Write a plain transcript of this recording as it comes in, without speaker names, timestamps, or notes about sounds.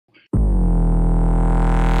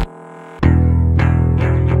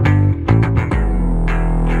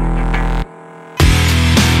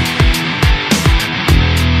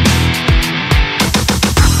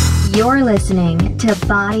You're listening to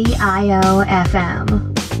Body IO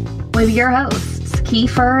FM with your hosts,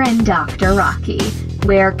 Kiefer and Dr. Rocky,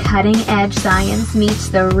 where cutting edge science meets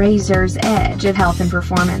the razor's edge of health and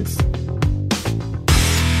performance.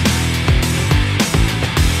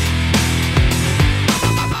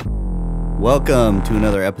 Welcome to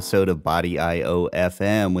another episode of Body IO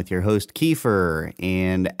FM with your host Kiefer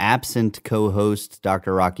and absent co-host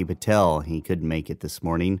Dr. Rocky Patel. He couldn't make it this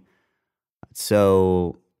morning.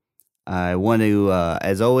 So I want to,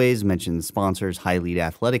 as always, mention the sponsors, High Lead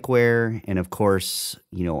Athletic Wear. And of course,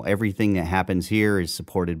 you know, everything that happens here is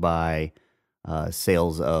supported by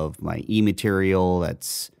sales of my e-material.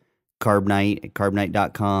 That's Carb Night at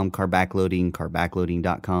carbnight.com, Carb Backloading,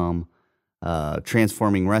 carbbackloading.com.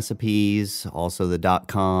 Transforming Recipes, also the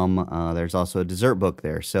 .com. There's also a dessert book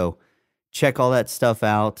there. So check all that stuff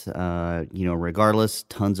out. You know, regardless,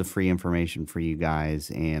 tons of free information for you guys,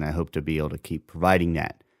 and I hope to be able to keep providing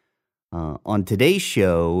that. On today's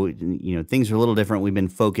show, you know, things are a little different. We've been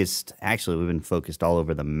focused all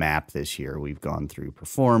over the map this year. We've gone through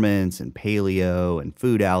performance and paleo and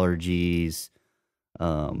food allergies,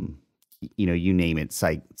 you know, you name it,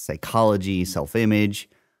 psychology, self-image.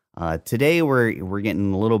 Today we're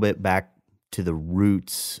getting a little bit back to the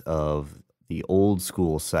roots of the old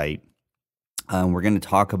school site. We're going to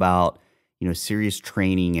talk about, you know, serious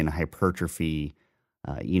training and hypertrophy,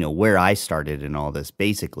 you know, where I started in all this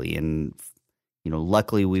basically. And, you know,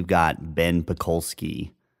 luckily we've got Ben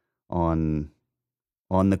Pakulski on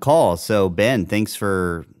the call. So Ben, thanks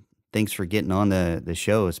for getting on the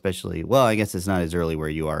show, especially, well, I guess it's not as early where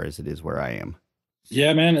you are as it is where I am.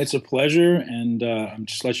 Yeah, man, it's a pleasure, and I'm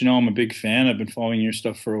just let you know I'm a big fan. I've been following your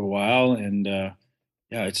stuff for a while, and yeah,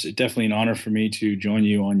 it's definitely an honor for me to join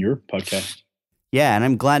you on your podcast. Yeah, and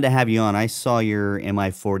I'm glad to have you on. I saw your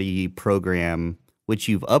MI40 program, which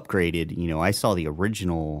you've upgraded. You know, I saw the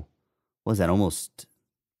original, what was that,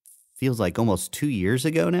 feels like almost 2 years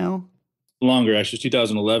ago now? Longer, actually,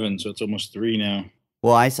 2011, so it's almost 3 now.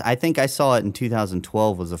 Well, I think I saw it in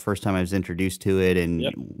 2012 was the first time I was introduced to it, and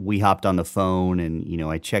Yep. We hopped on the phone, and you know,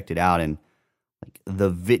 I checked it out, and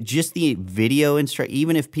like just the video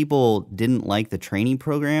even if people didn't like the training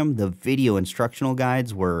program, the video instructional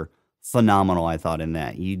guides were phenomenal. I thought in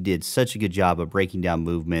that you did such a good job of breaking down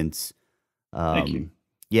movements. Thank you.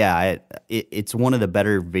 Yeah, it's one of the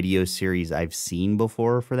better video series I've seen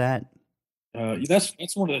before for that.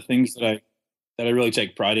 That's one of the things that I really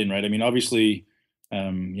take pride in, right? I mean, obviously.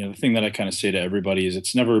 You know, the thing that I kind of say to everybody is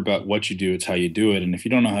it's never about what you do, it's how you do it. And if you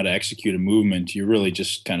don't know how to execute a movement, you really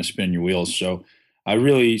just kind of spin your wheels. So I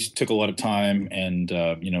really took a lot of time and,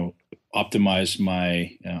 you know, optimized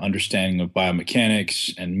my understanding of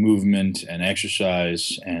biomechanics and movement and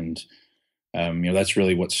exercise. And, you know, that's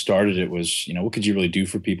really what started it was, you know, what could you really do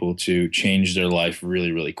for people to change their life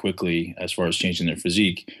really, really quickly as far as changing their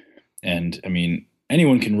physique? And I mean,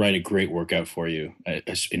 anyone can write a great workout for you,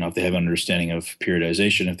 you know, if they have an understanding of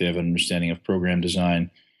periodization, if they have an understanding of program design.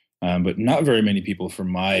 But not very many people, from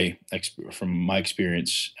my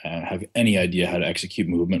experience, have any idea how to execute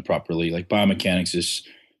movement properly. Like biomechanics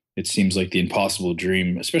it seems like the impossible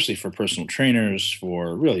dream, especially for personal trainers,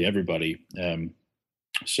 for really everybody.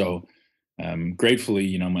 So gratefully,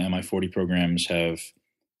 you know, my MI40 programs have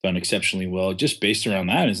done exceptionally well just based around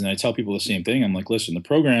that. And I tell people the same thing. I'm like, listen, the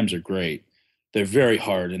programs are great. They're very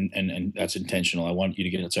hard, and that's intentional. I want you to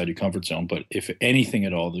get outside your comfort zone. But if anything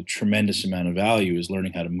at all, the tremendous amount of value is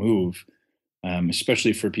learning how to move,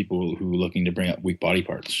 especially for people who are looking to bring up weak body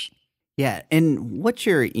parts. Yeah, and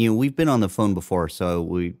you know, we've been on the phone before, so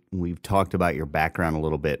we've talked about your background a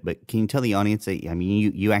little bit, but can you tell the audience that, I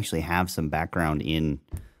mean, you actually have some background in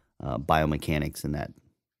biomechanics and that?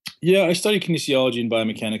 Yeah, I studied kinesiology and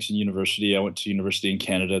biomechanics in university. I went to university in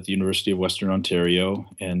Canada at the University of Western Ontario.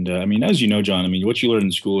 And I mean, as you know, John, I mean, what you learn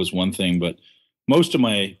in school is one thing, but most of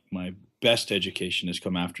my best education has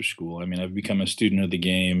come after school. I mean, I've become a student of the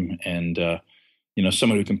game and, you know,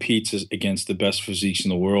 someone who competes against the best physiques in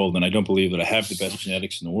the world. And I don't believe that I have the best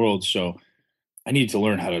genetics in the world. So I need to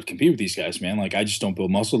learn how to compete with these guys, man. Like, I just don't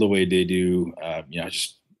build muscle the way they do. You know,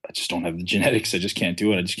 I just don't have the genetics. I just can't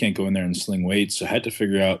do it. I just can't go in there and sling weights. So I had to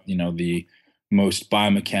figure out, you know, the most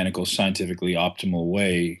biomechanical, scientifically optimal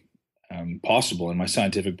way possible. And my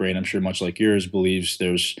scientific brain, I'm sure much like yours, believes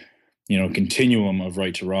there's, you know, a continuum of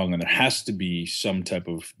right to wrong, and there has to be some type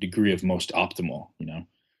of degree of most optimal, you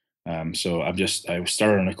know. So I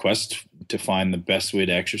started on a quest to find the best way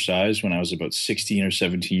to exercise when I was about 16 or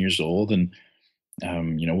 17 years old. And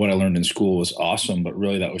you know, what I learned in school was awesome, but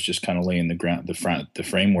really that was just kind of laying the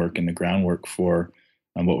framework and the groundwork for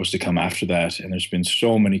what was to come after that. And there's been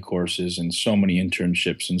so many courses and so many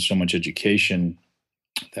internships and so much education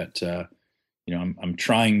that, I'm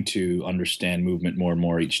trying to understand movement more and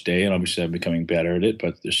more each day. And obviously I'm becoming better at it,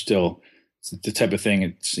 but there's still, it's the type of thing,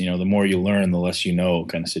 it's, the more you learn, the less you know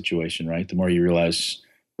kind of situation, right? The more you realize,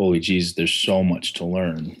 holy geez, there's so much to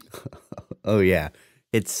learn. Oh yeah.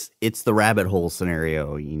 It's the rabbit hole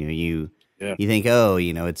scenario. You Yeah. think, oh,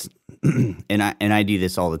 it's and I do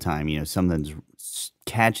this all the time. Something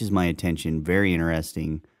catches my attention, very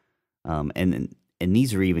interesting. And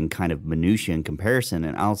these are even kind of minutia in comparison.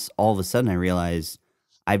 And all of a sudden I realize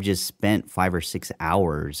I've just spent 5 or 6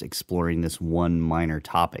 hours exploring this one minor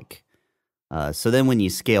topic. So then when you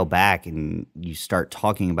scale back and you start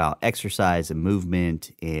talking about exercise and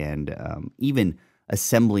movement and even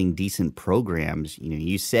assembling decent programs,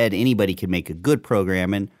 you said anybody could make a good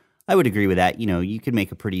program. And I would agree with that. You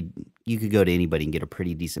could go to anybody and get a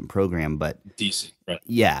pretty decent program, but Decent, right?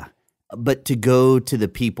 Yeah. But to go to the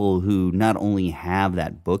people who not only have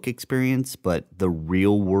that book experience, but the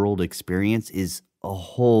real world experience is a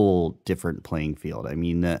whole different playing field. I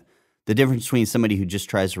mean, the difference between somebody who just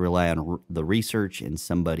tries to rely on the research and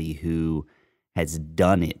somebody who has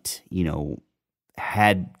done it,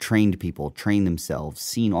 had trained people, trained themselves,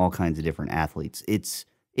 seen all kinds of different athletes. It's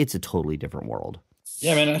a totally different world.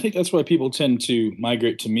 Yeah, man, I think that's why people tend to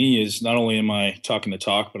migrate to me is not only am I talking the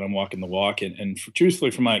talk, but I'm walking the walk. And truthfully,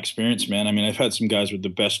 from my experience, man, I mean, I've had some guys with the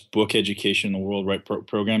best book education in the world write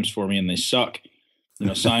programs for me, and they suck.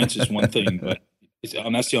 Science is one thing, but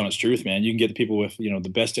and that's the honest truth, man. You can get the people with, the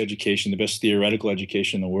best education, the best theoretical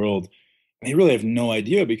education in the world, and they really have no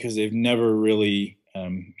idea because they've never really,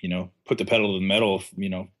 put the pedal to the metal,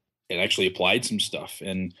 and actually applied some stuff.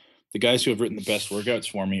 And the guys who have written the best workouts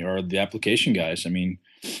for me are the application guys. I mean,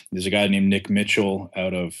 there's a guy named Nick Mitchell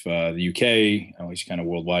out of the UK. Oh, he's kind of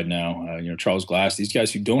worldwide now. Charles Glass. These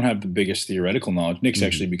guys who don't have the biggest theoretical knowledge. Nick's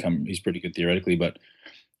actually he's pretty good theoretically, but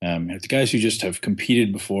the guys who just have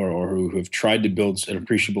competed before or who have tried to build an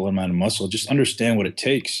appreciable amount of muscle just understand what it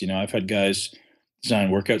takes. I've had guys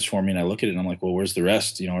design workouts for me, and I look at it and I'm like, well, where's the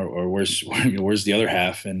rest? Or where's the other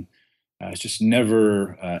half? And it's just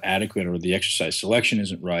never adequate, or the exercise selection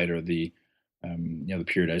isn't right, or the the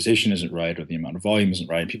periodization isn't right, or the amount of volume isn't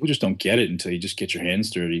right. People just don't get it until you just get your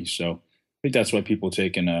hands dirty. So I think that's why people have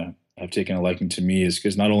taken a liking to me, is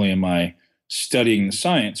because not only am I studying the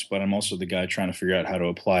science, but I'm also the guy trying to figure out how to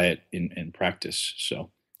apply it in practice.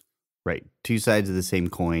 So, right, two sides of the same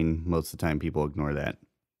coin. Most of the time, people ignore that.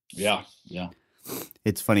 Yeah.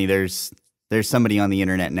 It's funny. There's somebody on the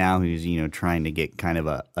internet now who's trying to get kind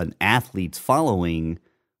of an athlete's following,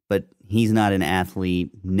 but he's not an athlete,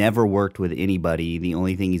 never worked with anybody. The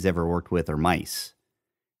only thing he's ever worked with are mice.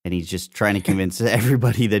 And he's just trying to convince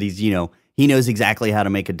everybody that he's, he knows exactly how to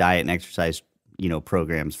make a diet and exercise,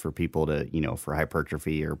 programs for people to, for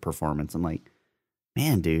hypertrophy or performance. I'm like,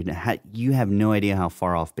 man, dude, you have no idea how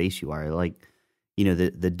far off base you are. Like,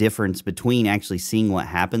 the difference between actually seeing what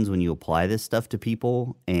happens when you apply this stuff to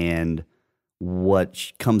people and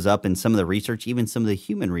what comes up in some of the research, even some of the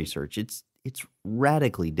human research, it's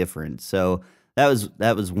radically different. So that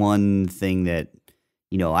was one thing that,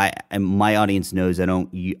 my audience knows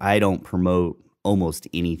I don't promote almost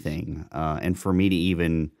anything. And for me to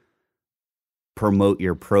even promote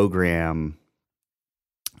your program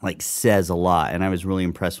says a lot. And I was really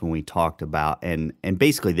impressed when we talked about, and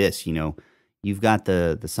basically this, you've got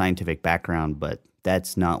the scientific background, but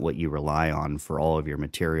that's not what you rely on for all of your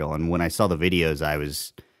material. And when I saw the videos, I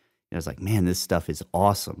was like, man, this stuff is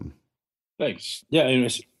awesome. Thanks. Yeah, and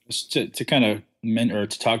it's to kind of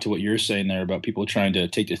to talk to what you're saying there about people trying to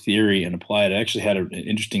take the theory and apply it. I actually had an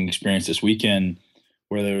interesting experience this weekend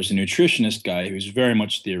where there was a nutritionist guy who's very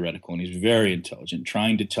much theoretical and he's very intelligent,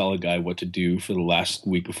 trying to tell a guy what to do for the last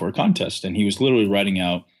week before a contest. And he was literally writing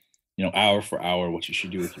out, hour for hour, what you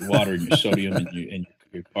should do with your water and your sodium and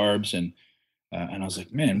your carbs. And I was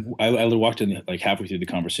like, man, I walked in halfway through the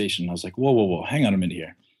conversation. And I was like, whoa, hang on a minute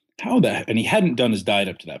here. And he hadn't done his diet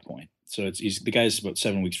up to that point. So the guy's about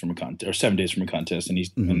 7 weeks from a contest, or 7 days from a contest. And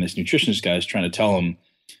and this nutritionist guy is trying to tell him,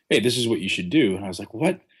 hey, this is what you should do. And I was like,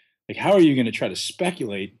 what? How are you going to try to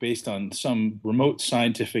speculate based on some remote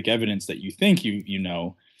scientific evidence that you think you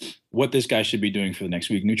know what this guy should be doing for the next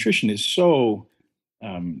week? Nutrition is so,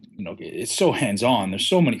 it's so hands-on. There's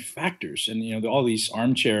so many factors. And, all these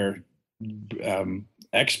armchair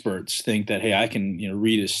experts think that, hey, I can,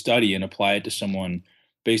 read a study and apply it to someone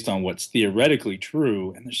based on what's theoretically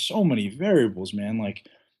true. And there's so many variables, man.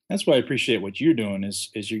 That's why I appreciate what you're doing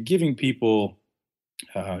is you're giving people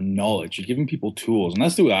knowledge, you're giving people tools. And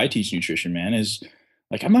that's the way I teach nutrition, man, is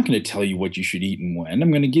I'm not going to tell you what you should eat and when. I'm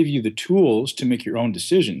going to give you the tools to make your own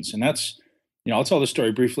decisions. And that's I'll tell the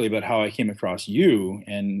story briefly about how I came across you.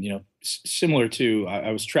 And, similar to,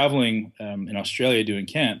 I was traveling in Australia doing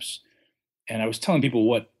camps, and I was telling people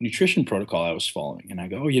what nutrition protocol I was following. And I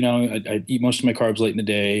go, I eat most of my carbs late in the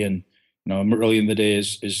day, and early in the day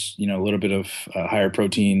is a little bit of higher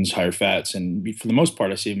proteins, higher fats, and for the most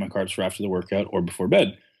part, I save my carbs for after the workout or before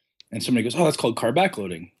bed. And somebody goes, "Oh, that's called carb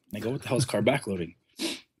backloading." And I go, "What the hell is carb backloading?"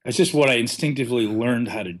 It's just what I instinctively learned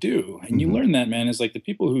how to do. And you learn that, man, is like the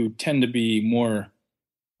people who tend to be more,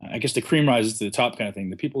 I guess the cream rises to the top kind of thing.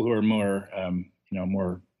 The people who are more,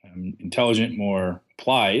 more intelligent, more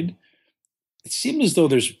applied. It seems as though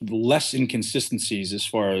there's less inconsistencies as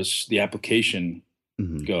far as the application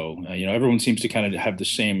go. Everyone seems to kind of have the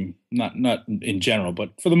same, not in general,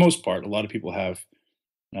 but for the most part, a lot of people have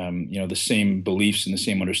the same beliefs and the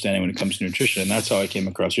same understanding when it comes to nutrition. And that's how I came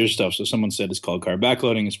across your stuff. So someone said it's called carb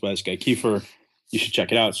backloading. It's by this guy Kiefer. You should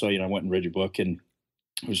check it out. So, I went and read your book, and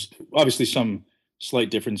there's obviously some slight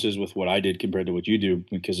differences with what I did compared to what you do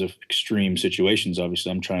because of extreme situations.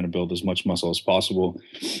 Obviously, I'm trying to build as much muscle as possible.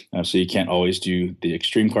 So you can't always do the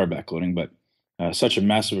extreme carb backloading, but such a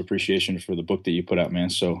massive appreciation for the book that you put out, man.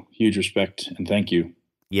 So huge respect and thank you.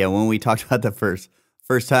 Yeah, when we talked about the first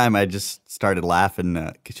time, I just started laughing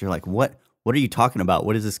because you're like, "What are you talking about?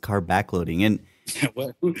 What is this carb backloading?" And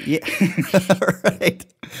yeah, right.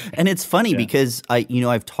 And it's funny because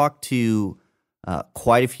I've talked to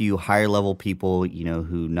quite a few higher level people,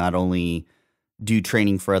 who not only do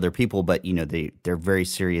training for other people, but they're very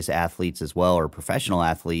serious athletes as well, or professional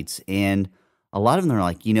athletes, and a lot of them are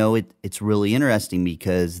like, it's really interesting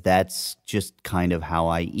because that's just kind of how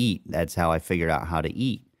I eat. That's how I figured out how to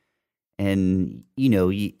eat. And,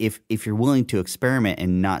 if you're willing to experiment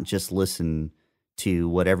and not just listen to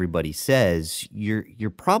what everybody says, you're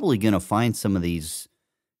probably going to find some of these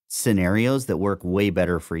scenarios that work way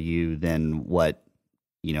better for you than what,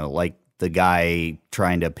 like the guy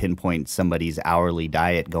trying to pinpoint somebody's hourly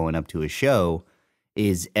diet going up to a show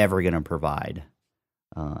is ever going to provide.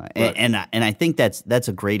 Right. And I think that's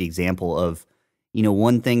a great example of,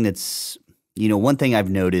 one thing I've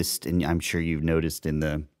noticed, and I'm sure you've noticed in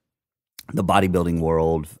the bodybuilding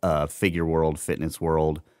world, figure world, fitness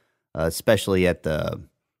world, especially at the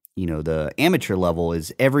amateur level,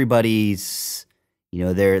 is everybody's,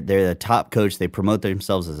 they're the top coach. They promote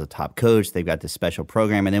themselves as a top coach. They've got this special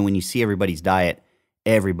program. And then when you see everybody's diet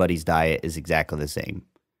is exactly the same.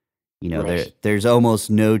 Right. There's almost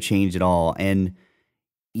no change at all. And,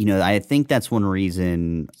 I think that's one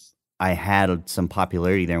reason I had some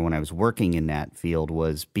popularity there when I was working in that field,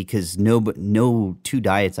 was because no two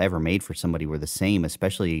diets I ever made for somebody were the same,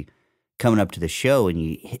 especially coming up to the show. And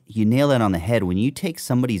you nail that on the head. When you take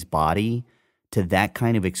somebody's body to that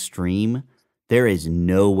kind of extreme, there is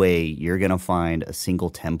no way you're going to find a single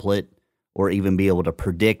template or even be able to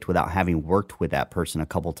predict, without having worked with that person a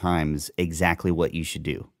couple times, exactly what you should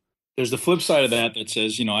do. There's the flip side of that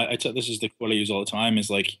says, this is the quote I use all the time, is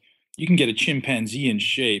like, you can get a chimpanzee in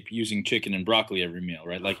shape using chicken and broccoli every meal,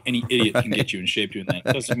 right? Like any idiot can get you in shape doing that.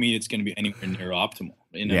 It doesn't mean it's going to be anywhere near optimal.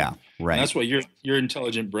 Yeah, right. And that's why your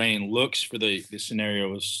intelligent brain looks for the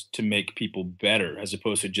scenarios to make people better, as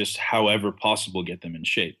opposed to just however possible get them in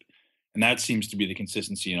shape. And that seems to be the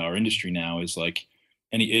consistency in our industry now, is like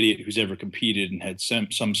any idiot who's ever competed and had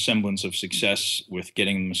some semblance of success with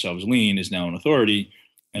getting themselves lean is now an authority.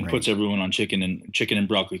 And puts everyone on chicken and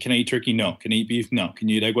broccoli. Can I eat turkey? No. Can I eat beef? No. Can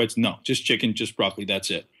you eat egg whites? No. Just chicken, just broccoli. That's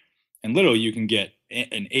it. And literally, you can get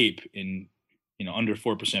an ape in under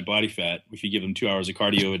 4% body fat if you give them 2 hours of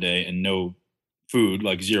cardio a day and no food,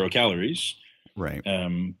 like 0 calories. Right.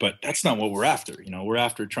 But that's not what we're after. We're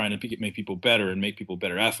after trying to make people better and make people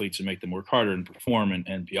better athletes and make them work harder and perform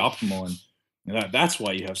and be optimal. And that's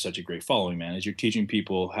why you have such a great following, man. Is you're teaching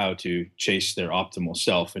people how to chase their optimal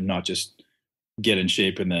self and not just get in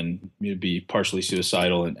shape and then be partially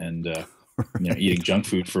suicidal and eating junk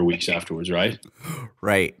food for weeks afterwards, right?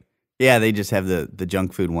 Right. Yeah, they just have the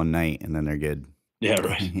junk food one night and then they're good. Yeah,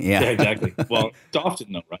 right. Yeah, exactly. Well, it's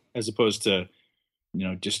often though, right? As opposed to,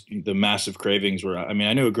 just the massive cravings where, I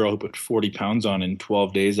knew a girl who put 40 pounds on in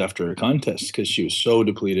 12 days after a contest because she was so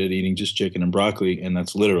depleted eating just chicken and broccoli, and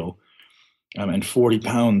that's literal. And 40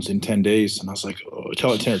 pounds in 10 days. And I was like,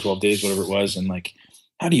 10 or 12 days, whatever it was. And like,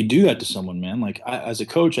 how do you do that to someone, man? Like, as a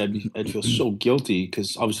coach, I'd feel so guilty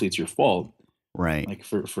because obviously it's your fault, right? Like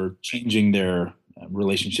for changing their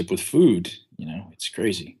relationship with food. It's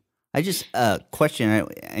crazy. I just question.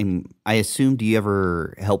 I assume, do you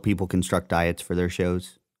ever help people construct diets for their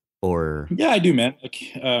shows, or? Yeah, I do, man. Like,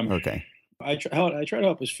 okay. I try to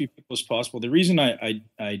help as few people as possible. The reason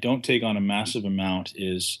I don't take on a massive amount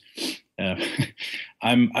is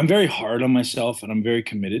I'm very hard on myself and I'm very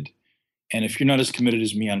committed. And if you're not as committed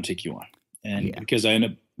as me, I don't take you on. And because I end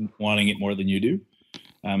up wanting it more than you do.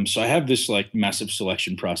 So I have this like massive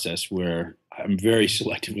selection process where I'm very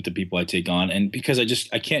selective with the people I take on. And because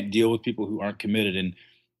I can't deal with people who aren't committed, and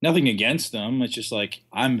nothing against them. It's just like,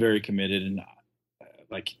 I'm very committed, and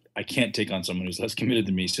like, I can't take on someone who's less committed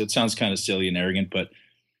than me. So it sounds kind of silly and arrogant, but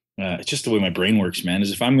it's just the way my brain works, man,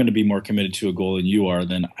 is if I'm going to be more committed to a goal than you are,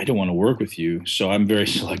 then I don't want to work with you. So I'm very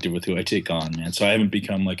selective with who I take on, man. So I haven't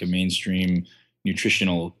become like a mainstream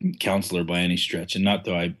nutritional counselor by any stretch. And not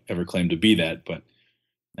that I ever claim to be that, but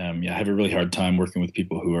I have a really hard time working with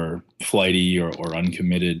people who are flighty or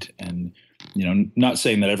uncommitted. And, not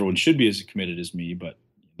saying that everyone should be as committed as me, but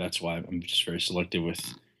that's why I'm just very selective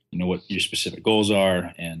with, what your specific goals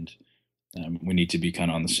are. And we need to be kind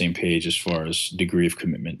of on the same page as far as degree of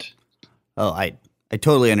commitment. Oh, I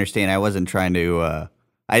totally understand. I wasn't trying to,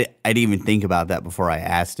 I didn't even think about that before I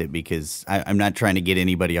asked it, because I'm not trying to get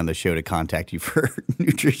anybody on the show to contact you for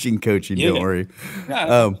nutrition coaching. Yeah. Don't worry.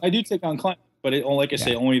 Yeah, I do take on clients, but like I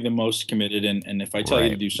say, only the most committed. And if I tell you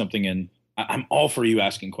to do something, and I'm all for you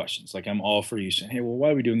asking questions, like I'm all for you saying, hey, well,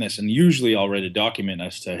 why are we doing this? And usually I'll write a document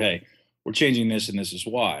as to, hey, we're changing this and this is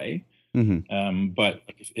why. But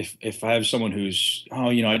if I have someone who's,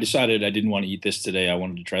 I decided I didn't want to eat this today, I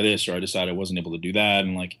wanted to try this, or I decided I wasn't able to do that,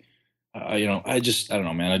 and like, I don't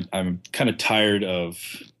know, man. I'm kind of tired of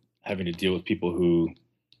having to deal with people who,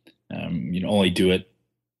 only do it.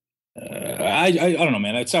 I don't know,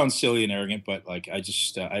 man. It sounds silly and arrogant, but like,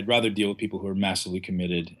 I'd rather deal with people who are massively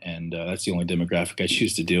committed, and that's the only demographic I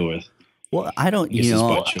choose to deal with. Well, I don't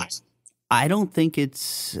think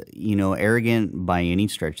it's, arrogant by any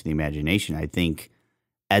stretch of the imagination. I think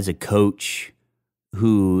as a coach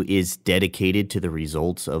who is dedicated to the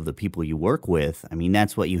results of the people you work with, I mean,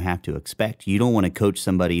 that's what you have to expect. You don't want to coach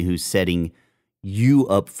somebody who's setting you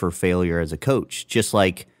up for failure as a coach, just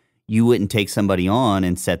like you wouldn't take somebody on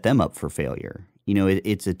and set them up for failure.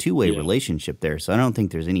 It's a two-way relationship there. So I don't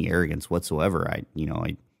think there's any arrogance whatsoever. I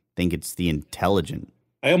think it's the intelligent.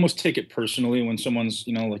 I almost take it personally when someone's,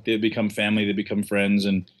 like they become family, they become friends,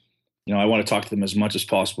 and, I want to talk to them as much as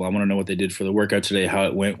possible. I want to know what they did for the workout today, how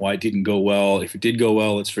it went, why it didn't go well. If it did go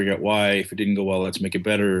well, let's figure out why. If it didn't go well, let's make it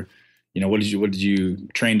better. What did you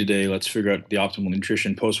train today? Let's figure out the optimal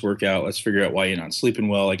nutrition post-workout. Let's figure out why you're not sleeping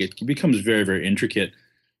well. Like, it becomes very, very intricate.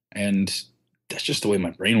 And that's just the way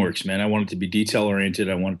my brain works, man. I want it to be detail-oriented.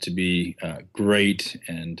 I want it to be great.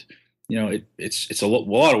 And, it's a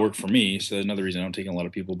lot of work for me. So that's another reason I don't take in a lot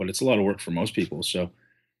of people, but it's a lot of work for most people. So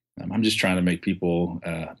I'm just trying to make people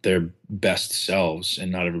their best selves,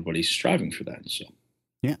 and not everybody's striving for that. So,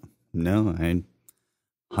 yeah, no, I'm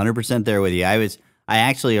 100% there with you. I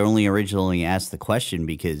actually only originally asked the question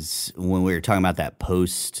because when we were talking about that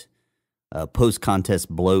post-contest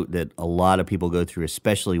bloat that a lot of people go through,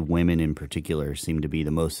 especially women in particular, seem to be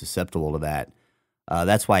the most susceptible to that.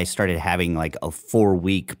 That's why I started having like a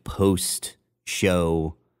 4-week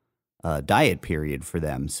post-show diet period for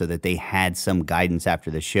them, so that they had some guidance after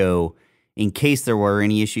the show in case there were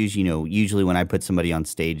any issues. Usually when I put somebody on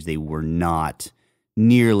stage, they were not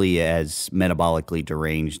nearly as metabolically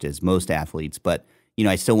deranged as most athletes, but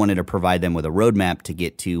I still wanted to provide them with a roadmap to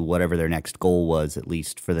get to whatever their next goal was, at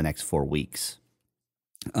least for the next 4 weeks.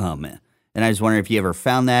 And I was wondering if you ever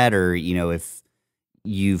found that, or, if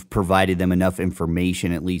you've provided them enough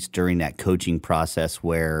information, at least during that coaching process,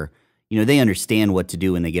 where, they understand what to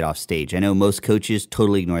do when they get off stage. I know most coaches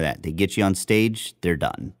totally ignore that. They get you on stage, they're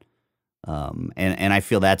done. And I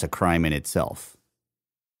feel that's a crime in itself.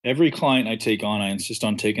 Every client I take on, I insist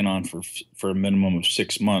on taking on for a minimum of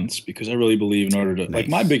 6 months, because I really believe in order to, like,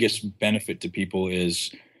 my biggest benefit to people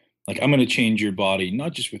is, like, I'm going to change your body,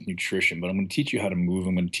 not just with nutrition, but I'm going to teach you how to move.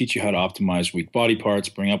 I'm going to teach you how to optimize weak body parts,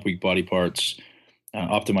 bring up weak body parts,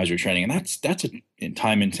 optimize your training. And that's a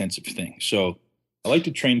time intensive thing. So I like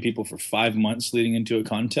to train people for 5 months leading into a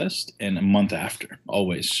contest and a month after,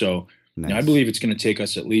 always. So I believe it's going to take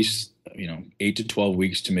us at least 8 to 12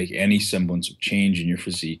 weeks to make any semblance of change in your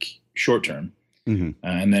physique short term.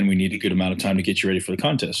 And then we need a good amount of time to get you ready for the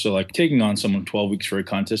contest. So, like, taking on someone 12 weeks for a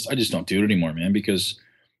contest, I just don't do it anymore, man, because,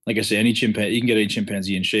 like I say, you can get any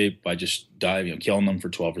chimpanzee in shape by just killing them for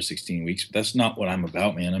 12 or 16 weeks. But that's not what I'm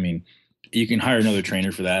about, man. I mean, you can hire another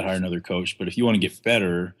trainer for that, hire another coach. But if you want to get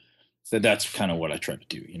better, that's kind of what I try to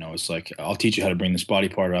do. It's like, I'll teach you how to bring this body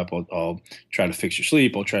part up. I'll try to fix your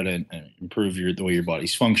sleep. I'll try to improve the way your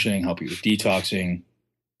body's functioning, help you with detoxing.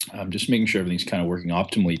 Just making sure everything's kind of working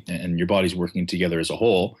optimally and your body's working together as a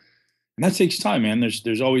whole. And that takes time, man.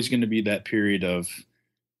 There's always going to be that period of,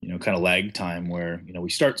 kind of lag time where, we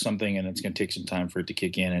start something and it's going to take some time for it to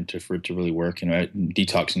kick in and for it to really work,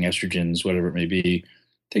 detoxing estrogens, whatever it may be.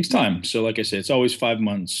 takes time. So like I say, it's always 5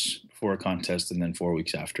 months before a contest and then 4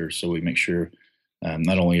 weeks after. So we make sure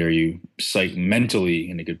not only are you mentally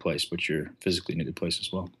in a good place, but you're physically in a good place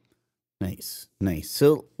as well. Nice, nice.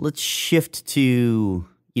 So let's shift to,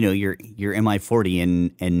 your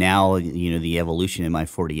MI40 and now, the evolution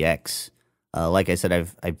MI40X. Like I said,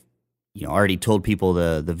 I've already told people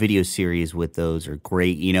the video series with those are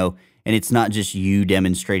great, and it's not just you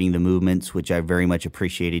demonstrating the movements, which I very much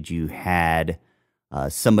appreciated. You had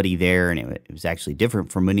somebody there, and it was actually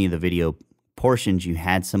different from many of the video portions. You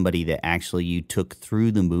had somebody that actually you took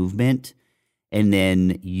through the movement, and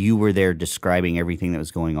then you were there describing everything that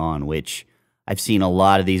was going on, which I've seen a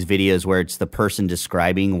lot of these videos where it's the person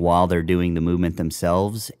describing while they're doing the movement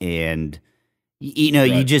themselves. And,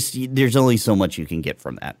 Right. there's only so much you can get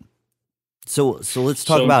from that. So let's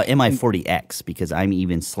talk about MI40X, because I'm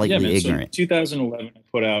even slightly ignorant. So 2011, I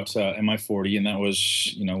put out MI40, and that was,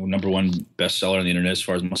 #1 bestseller on the internet as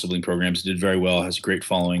far as muscle building programs. It did very well, has a great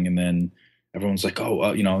following. And then everyone's like, oh,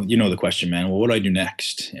 well, the question, man. Well, what do I do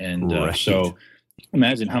next? And Right. so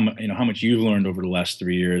imagine how much you've learned over the last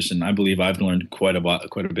 3 years, and I believe I've learned quite a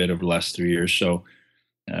bit over the last 3 years. So,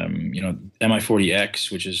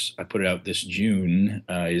 MI40X, which is I put it out this June,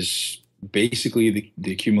 is basically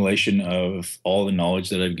the accumulation of all the knowledge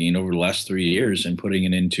that I've gained over the last 3 years and putting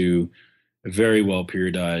it into a very well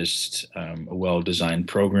periodized, a well designed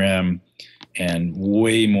program, and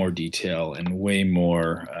way more detail and way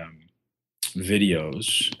more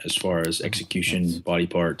videos as far as execution, body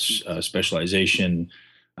parts, specialization.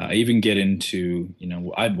 I even get into,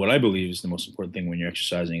 what I believe is the most important thing when you're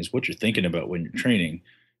exercising is what you're thinking about when you're training.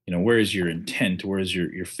 Where is your intent? Where is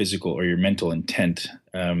your physical or your mental intent?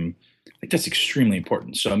 Like that's extremely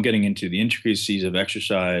important. So I'm getting into the intricacies of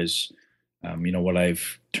exercise. What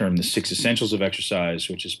I've termed the 6 essentials of exercise,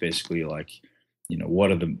 which is basically like,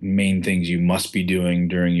 what are the main things you must be doing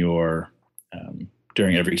during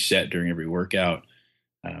during every set, during every workout,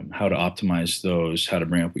 how to optimize those, how to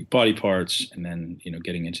bring up weak body parts, and then,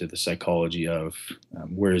 getting into the psychology of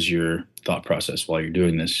where's your thought process while you're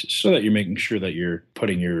doing this, so that you're making sure that you're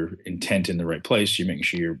putting your intent in the right place. You're making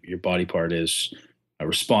sure your body part is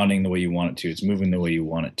responding the way you want it to. It's moving the way you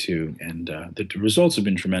want it to. And the results have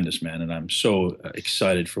been tremendous, man. And I'm so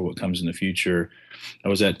excited for what comes in the future. I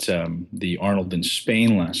was at the Arnold in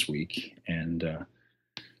Spain last week, and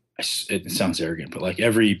it sounds arrogant, but like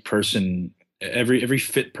every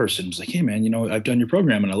fit person was like, hey man, I've done your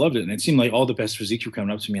program and I loved it. And it seemed like all the best physiques were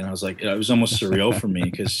coming up to me. And I was like, it was almost surreal for me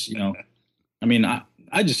because,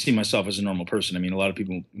 I just see myself as a normal person. A lot of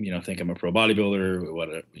people, think I'm a pro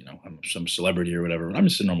bodybuilder, I'm some celebrity or whatever. I'm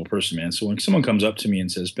just a normal person, man. So when someone comes up to me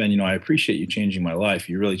and says, Ben, I appreciate you changing my life.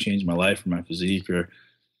 You really changed my life or my physique, or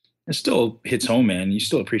it still hits home, man. You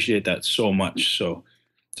still appreciate that so much. So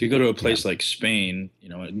to go to a place like Spain,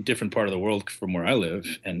 a different part of the world from where I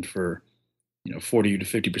live, and for 40 to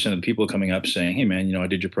 50% of the people coming up saying, hey man, I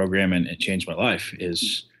did your program and it changed my life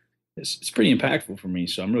it's pretty impactful for me.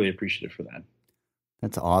 So I'm really appreciative for that.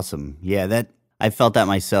 That's awesome. Yeah, I felt that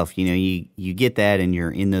myself. You get that and you're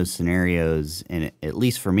in those scenarios, and at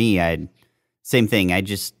least for me, same thing. I'm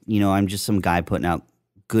just some guy putting out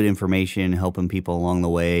good information, helping people along the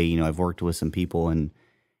way. I've worked with some people, and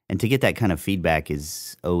to get that kind of feedback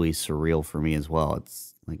is always surreal for me as well.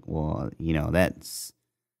 It's like, well,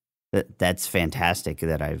 that's fantastic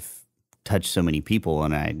that I've touched so many people,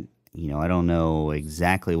 and I don't know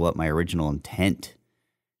exactly what my original intent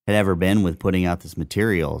had ever been with putting out this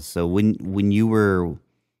material. So when you were,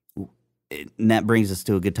 and that brings us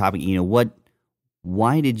to a good topic,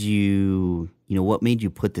 why did you, what made you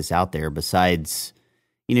put this out there besides,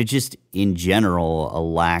 just in general, a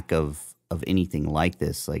lack of anything like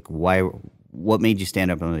this? Like what made you stand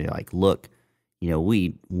up and be like, look,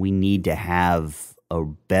 we need to have a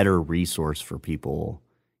better resource for people,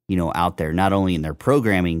 out there, not only in their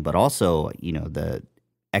programming, but also, the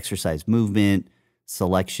exercise movement,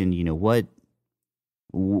 selection.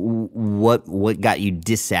 What got you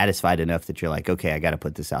dissatisfied enough that you're like, okay, I got to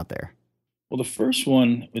put this out there? Well, the first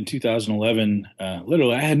one in 2011,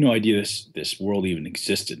 literally, I had no idea this world even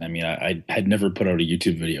existed. I had never put out a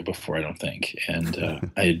YouTube video before, I don't think,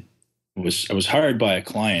 and I was hired by a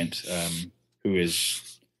client who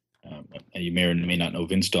is, you may or may not know,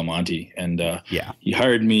 Vince Del Monte, and yeah, he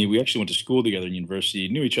hired me. We actually went to school together in university,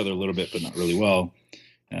 knew each other a little bit, but not really well.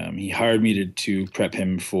 He hired me to prep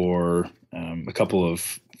him for a couple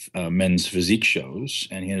of men's physique shows,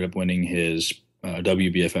 and he ended up winning his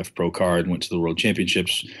WBFF Pro card, went to the World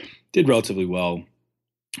Championships, did relatively well.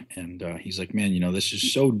 And he's like, man, this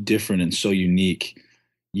is so different and so unique.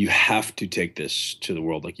 you have to take this to the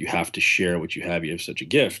world. Like, you have to share what you have. You have such a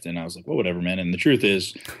gift. And I was like, well, whatever, man. And the truth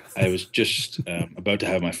is, I was just about to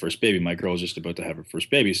have my first baby. My girl was just about to have her first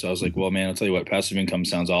baby. So I was like, well, man, I'll tell you what, passive income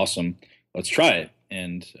sounds awesome. Let's try it.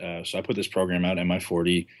 And so I put this program out,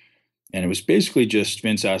 MI40. And it was basically just,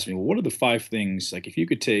 Vince asked me, well, what are the 5 things, like if you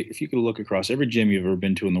could look across every gym you've ever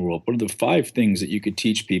been to in the world, what are the 5 things that you could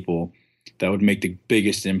teach people that would make the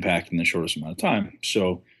biggest impact in the shortest amount of time?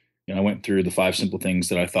 So, I went through the 5 simple things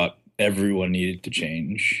that I thought everyone needed to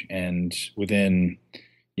change. And within,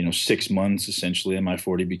 6 months, essentially,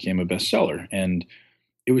 MI40 became a bestseller. And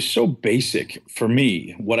it was so basic for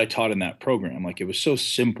me, what I taught in that program. Like, it was so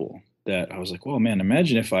simple that I was like, well, man,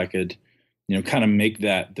 imagine if I could, kind of make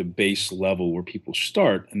that the base level where people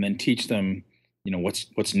start, and then teach them,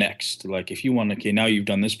 what's next. Like, if you want, okay, now you've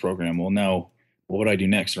done this program, well, now what do I do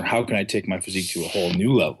next? Or how can I take my physique to a whole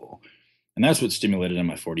new level? And that's what stimulated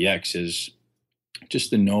MI40X, is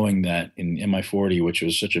just the knowing that in MI40, which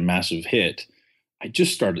was such a massive hit, I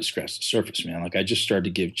just started to scratch the surface, man. Like, I just started to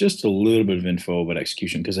give just a little bit of info about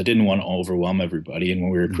execution, because I didn't want to overwhelm everybody. And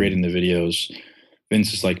when we were creating the videos,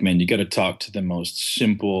 Vince is like, man, you got to talk to the most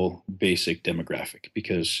simple, basic demographic,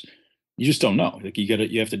 because you just don't know. Like,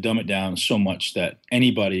 you have to dumb it down so much that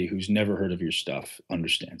anybody who's never heard of your stuff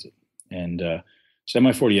understands it. And so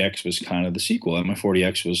MI40X was kind of the sequel.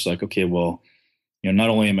 MI40X was like, okay, well, not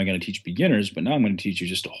only am I going to teach beginners, but now I'm going to teach you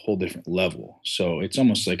just a whole different level. So it's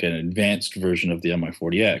almost like an advanced version of the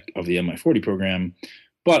MI40 program,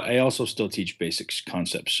 but I also still teach basics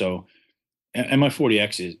concepts. So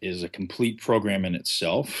MI40X is a complete program in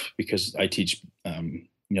itself, because I teach,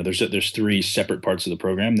 there's 3 separate parts of the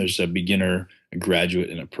program. There's a beginner, a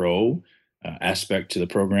graduate, and a pro aspect to the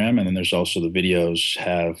program. And then there's also the videos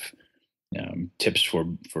have tips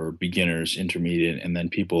for beginners, intermediate, and then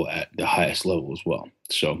people at the highest level as well.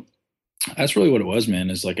 So that's really what it was, man,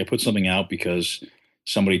 is like, I put something out because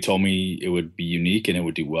somebody told me it would be unique and it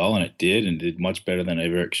would do well, and it did much better than I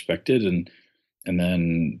ever expected. And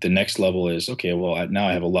then the next level is, okay, well, now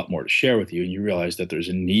I have a lot more to share with you. And you realize that there's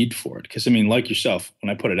a need for it. Because, I mean, like yourself, when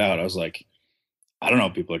I put it out, I was like, I don't know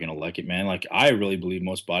if people are going to like it, man. Like, I really believe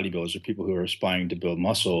most bodybuilders, or people who are aspiring to build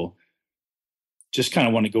muscle, just kind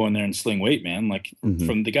of want to go in there and sling weight, man. Like,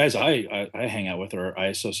 from the guys I hang out with, or I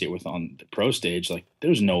associate with on the pro stage, like,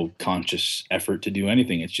 there's no conscious effort to do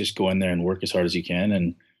anything. It's just go in there and work as hard as you can.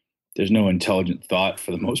 And there's no intelligent thought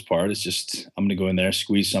for the most part. It's just, I'm going to go in there,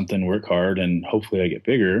 squeeze something, work hard, and hopefully I get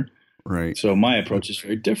bigger. Right. So my approach is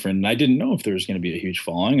very different. And I didn't know if there was going to be a huge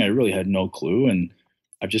following. I really had no clue. And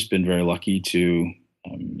I've just been very lucky to,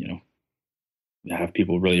 have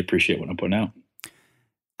people really appreciate what I'm putting out.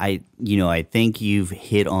 I think you've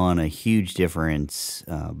hit on a huge difference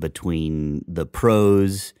between the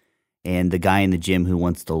pros and the guy in the gym who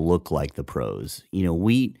wants to look like the pros.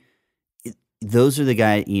 Those are the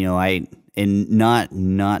guys, and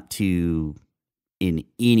not to in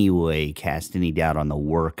any way cast any doubt on the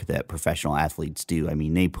work that professional athletes do. I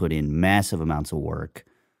mean, they put in massive amounts of work.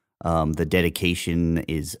 The dedication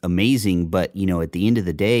is amazing, but, at the end of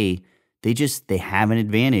the day, they have an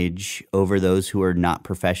advantage over those who are not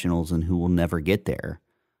professionals and who will never get there.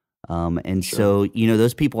 So,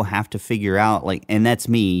 those people have to figure out, like, and that's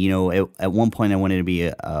me, at one point I wanted to be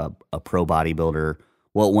a pro bodybuilder.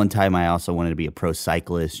 Well, at one time I also wanted to be a pro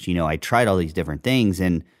cyclist. I tried all these different things,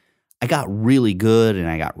 and I got really good and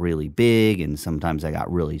I got really big, and sometimes I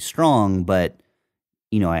got really strong, but,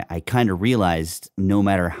 I kind of realized no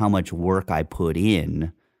matter how much work I put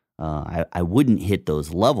in, I wouldn't hit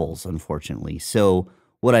those levels, unfortunately. So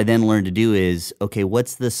what I then learned to do is, okay,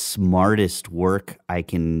 what's the smartest work I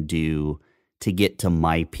can do to get to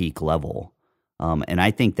my peak level? And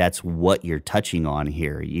I think that's what you're touching on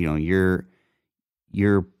here.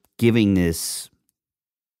 You're giving this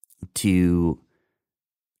to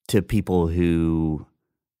people who,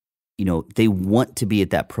 they want to be at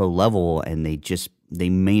that pro level, and they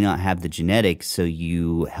may not have the genetics, so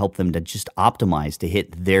you help them to just optimize to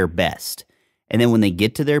hit their best. And then when they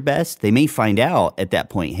get to their best, they may find out at that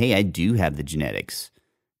point, hey, I do have the genetics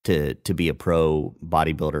to be a pro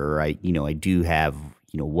bodybuilder, or I do have,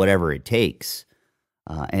 whatever it takes.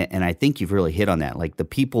 And I think you've really hit on that. Like, the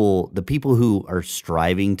people who are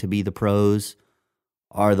striving to be the pros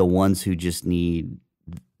are the ones who just need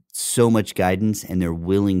so much guidance, and they're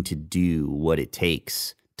willing to do what it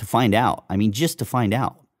takes to find out. I mean, just to find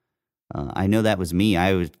out. I know that was me.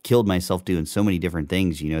 I killed myself doing so many different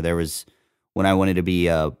things. There was, when I wanted to be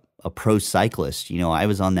a pro cyclist, I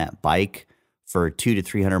was on that bike for 200 to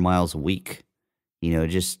 300 miles a week,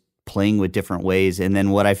 just playing with different ways. And then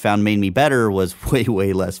what I found made me better was way,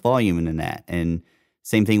 way less volume than that. And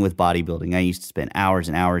Same thing with bodybuilding. I used to spend hours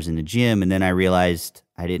and hours in the gym, and then I realized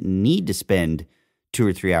I didn't need to spend 2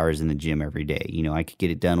 or 3 hours in the gym every day. I could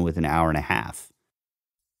get it done with an hour and a half.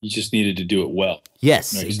 You just needed to do it well.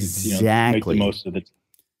 Yes, right? exactly. Make the most of it.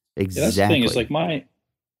 Exactly. Yeah, that's the thing. It's like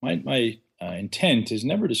my intent is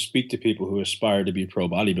never to speak to people who aspire to be pro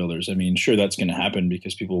bodybuilders. I mean, sure, that's going to happen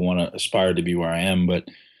because people want to aspire to be where I am, but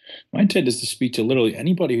my intent is to speak to literally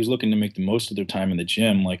anybody who's looking to make the most of their time in the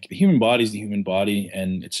gym. Like, the human body is the human body,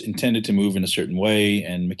 and it's intended to move in a certain way,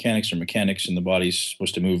 and mechanics are mechanics, and the body's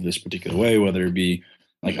supposed to move this particular way, whether it be,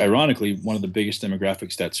 like, ironically, one of the biggest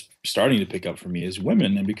demographics that's starting to pick up for me is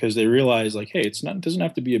women. And because they realize, like, hey, it doesn't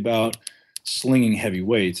have to be about slinging heavy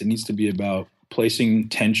weights. It needs to be about placing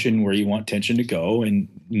tension where you want tension to go, and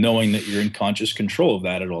knowing that you're in conscious control of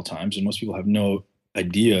that at all times. And most people have no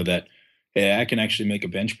idea that, hey, I can actually make a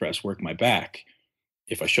bench press work my back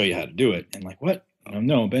if I show you how to do it. And like, what?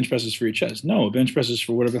 No, bench press is for your chest. No, bench press is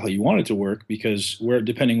for whatever the hell you want it to work, because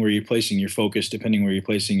depending where you're placing your focus, depending where you're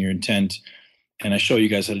placing your intent. And I show you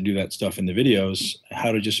guys how to do that stuff in the videos,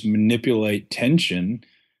 how to just manipulate tension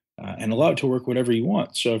and allow it to work whatever you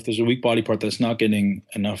want. So if there's a weak body part that's not getting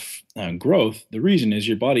enough growth, the reason is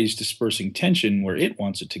your body's dispersing tension where it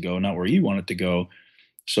wants it to go, not where you want it to go.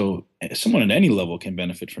 So someone at any level can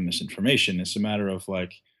benefit from this information. It's a matter of,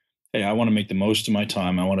 like, hey, I want to make the most of my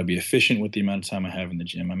time. I want to be efficient with the amount of time I have in the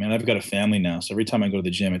gym. I mean, I've got a family now, so every time I go to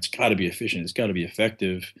the gym, it's got to be efficient. It's got to be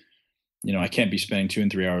effective. I can't be spending 2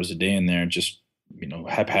 and 3 hours a day in there just,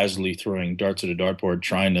 haphazardly throwing darts at a dartboard,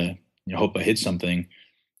 trying to hope I hit something.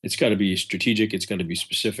 It's got to be strategic. It's got to be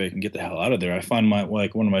specific, and get the hell out of there. I find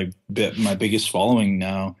one of my biggest following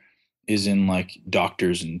now is in, like,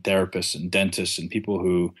 doctors and therapists and dentists and people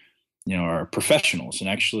who, are professionals and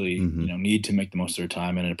actually, need to make the most of their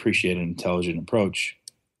time and appreciate an intelligent approach.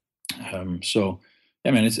 So,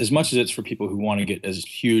 yeah, man, it's as much as it's for people who want to get as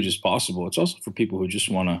huge as possible. It's also for people who just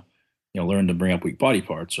want to, learn to bring up weak body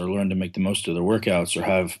parts, or learn to make the most of their workouts, or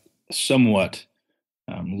have somewhat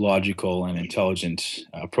logical and intelligent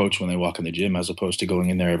approach when they walk in the gym, as opposed to going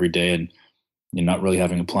in there every day and not really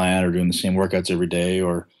having a plan, or doing the same workouts every day,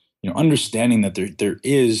 or understanding that there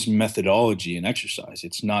is methodology in exercise.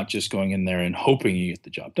 It's not just going in there and hoping you get the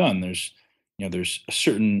job done. There's a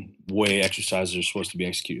certain way exercises are supposed to be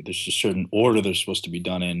executed. There's a certain order they're supposed to be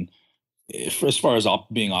done in, as far as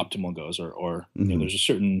being optimal goes, or there's a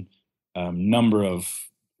certain number of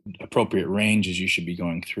appropriate ranges you should be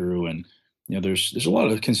going through, and there's a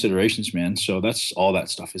lot of considerations, man. So that's all that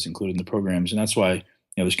stuff is included in the programs, and that's why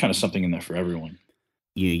there's kind of something in there for everyone.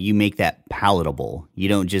 You make that palatable. You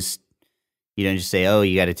don't just say, oh,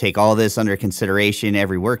 you got to take all this under consideration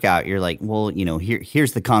every workout. You're like, well,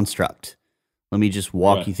 here's the construct. Let me just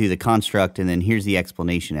walk you through the construct, and then here's the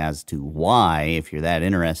explanation as to why, if you're that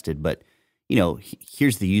interested. But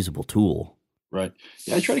here's the usable tool. Right.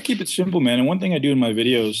 Yeah, I try to keep it simple, man. And one thing I do in my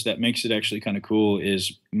videos that makes it actually kind of cool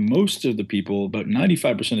is most of the people, about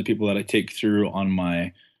 95% of the people that I take through on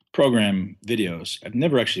my program videos, I've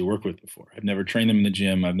never actually worked with before. I've never trained them in the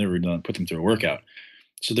gym. I've never put them through a workout.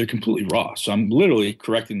 So they're completely raw. So I'm literally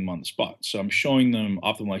correcting them on the spot. So I'm showing them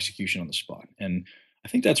optimal execution on the spot. And I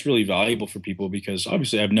think that's really valuable for people, because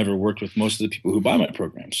obviously I've never worked with most of the people who buy my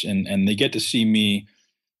programs, and they get to see me,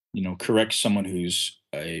 correct someone who's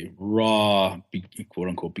a raw, quote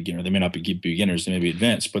unquote, beginner. They may not be beginners, they may be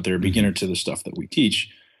advanced, but they're a beginner to the stuff that we teach.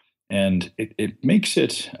 And it makes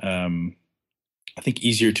it, I think,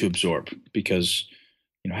 easier to absorb, because,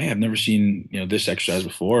 hey, I've never seen, this exercise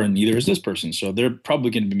before, and neither is this person. So they're probably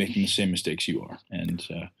going to be making the same mistakes you are. And,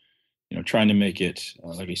 trying to make it,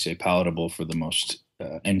 like I say, palatable for the most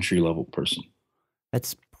entry level person.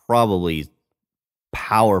 That's probably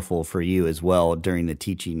powerful for you as well during the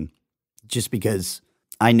teaching, just because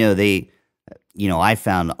I know I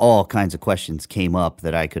found all kinds of questions came up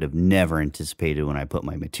that I could have never anticipated when I put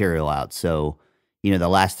my material out. So, the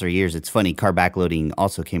last 3 years, it's funny, Carb Backloading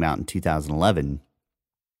also came out in 2011.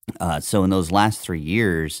 So in those last 3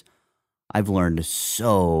 years, I've learned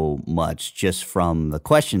so much just from the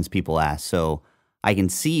questions people ask. So I can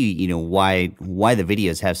see, why the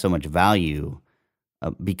videos have so much value,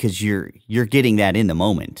 because you're getting that in the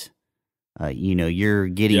moment. You're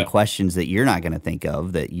getting questions that you're not going to think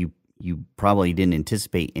of, that you probably didn't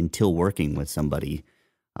anticipate until working with somebody.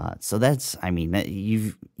 So that's,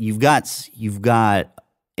 you've got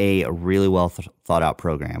a really well thought out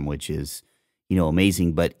program, which is,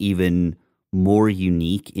 amazing, but even more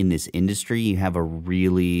unique in this industry. You have a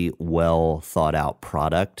really well thought out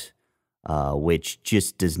product, which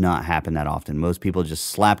just does not happen that often. Most people just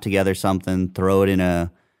slap together something, throw it in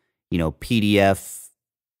a, PDF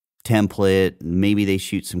template. Maybe they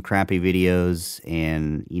shoot some crappy videos,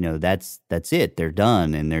 and that's it. They're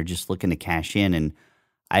done, and they're just looking to cash in. And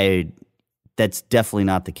that's definitely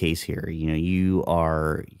not the case here.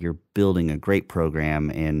 You're building a great program,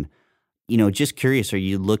 and just curious, are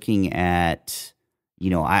you looking at,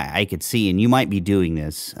 I could see, and you might be doing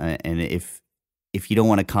this, and if you don't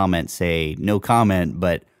want to comment, say no comment,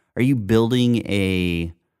 but are you building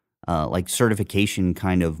a like certification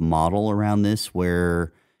kind of model around this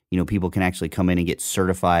where people can actually come in and get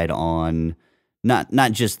certified on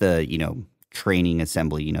not just the training,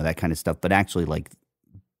 assembly, that kind of stuff, but actually like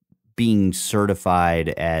being certified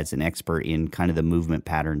as an expert in kind of the movement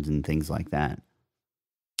patterns and things like that?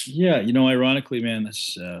 Yeah, ironically, man,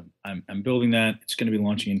 that's I'm building that. It's going to be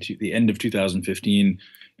launching into the end of 2015,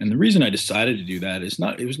 and the reason I decided to do that is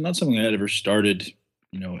it was not something I had ever started.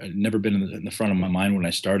 It had never been in the front of my mind when I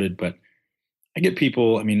started, but I get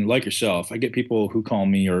people, I mean, like yourself, I get people who call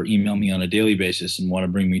me or email me on a daily basis and want to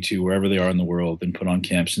bring me to wherever they are in the world and put on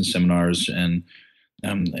camps and seminars, and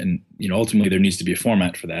ultimately there needs to be a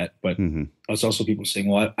format for that. But it's also people saying,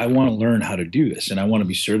 well, I want to learn how to do this, and I want to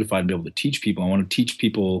be certified and be able to teach people. I want to teach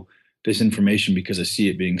people this information because I see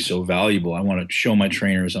it being so valuable. I want to show my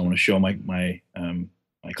trainers. I want to show my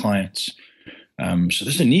clients. So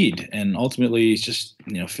there's a need, and ultimately it's just,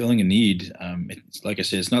 filling a need. It's, like I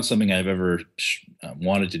said, it's not something I've ever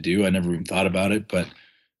wanted to do. I never even thought about it, but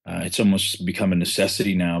it's almost become a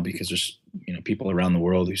necessity now because there's, people around the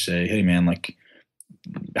world who say, hey man, like,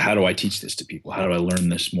 how do I teach this to people? How do I learn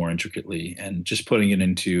this more intricately? And just putting it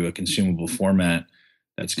into a consumable format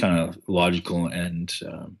that's kind of logical and,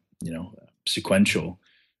 sequential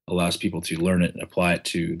allows people to learn it and apply it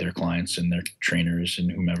to their clients and their trainers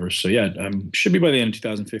and whomever. So yeah, should be by the end of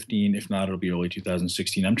 2015. If not, it'll be early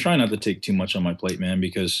 2016. I'm trying not to take too much on my plate, man,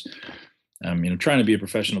 because trying to be a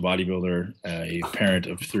professional bodybuilder, a parent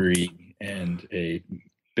of 3, and a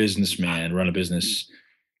businessman, run a business,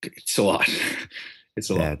 it's a lot. It's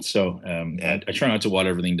a lot. So I try not to water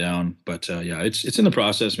everything down, but it's in the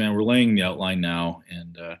process, man. We're laying the outline now,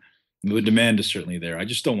 and the demand is certainly there. I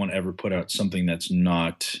just don't want to ever put out something that's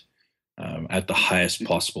not at the highest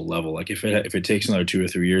possible level. Like if it takes another 2 or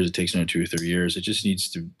 3 years, it takes another 2 or 3 years. It just needs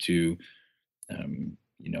to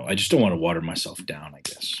I just don't want to water myself down, I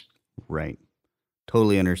guess. Right.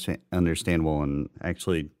 Totally understandable. And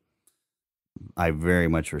actually, I very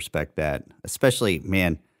much respect that. Especially,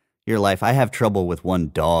 man, your life. I have trouble with one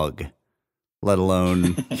dog, let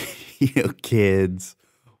alone kids,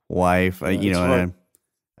 wife.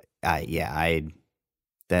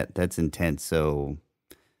 That's intense. So,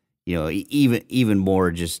 even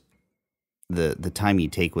more just the time you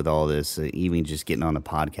take with all this, even just getting on the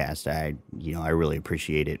podcast, I really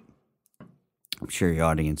appreciate it. I'm sure your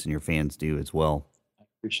audience and your fans do as well. I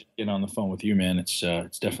appreciate getting on the phone with you, man. It's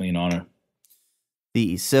definitely an honor.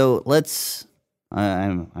 So let's.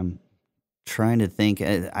 I'm trying to think.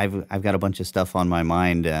 I've got a bunch of stuff on my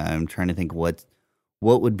mind. I'm trying to think what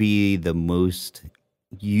would be the most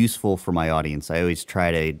useful for my audience. I always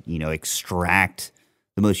try to extract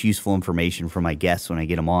the most useful information from my guests when I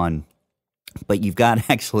get them on. But you've got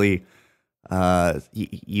actually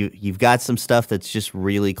you've got some stuff that's just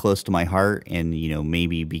really close to my heart, and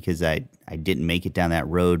maybe because I didn't make it down that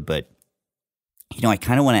road, but I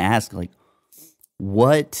kind of want to ask, like,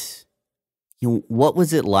 what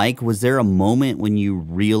was it like? Was there a moment when you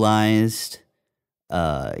realized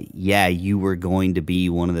you were going to be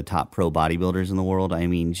one of the top pro bodybuilders in the world? I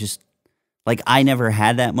mean, just like, I never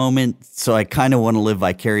had that moment, so I kind of want to live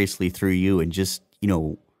vicariously through you and just,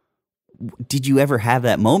 did you ever have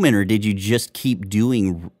that moment, or did you just keep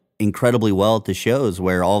doing incredibly well at the shows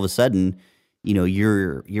where all of a sudden,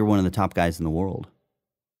 you're one of the top guys in the world?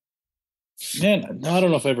 Man, no, I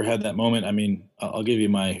don't know if I ever had that moment. I mean, I'll give you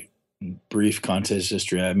my brief contest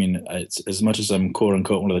history. I mean, it's, as much as I'm quote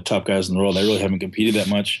unquote one of the top guys in the world, I really haven't competed that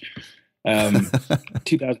much.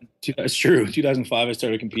 2000, it's true. 2005, I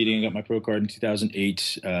started competing. I got my pro card in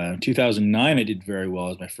 2008. 2009, I did very well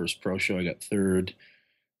as my first pro show. I got third.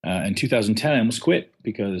 In 2010, I almost quit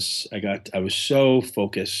because I was so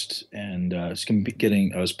focused, and I was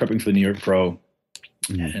prepping for the New York Pro,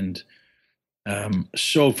 and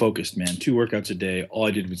so focused, man. 2 workouts a day. All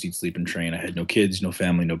I did was eat, sleep, and train. I had no kids, no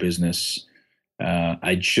family, no business.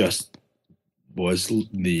 I just was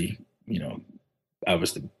I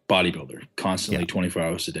was the bodybuilder constantly, 24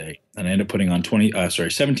 hours a day. And I ended up putting on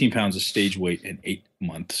 17 pounds of stage weight in 8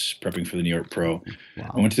 months prepping for the New York Pro.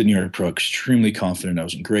 Wow. I went to the New York Pro extremely confident. I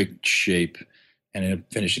was in great shape and ended up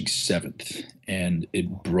finishing 7th. And it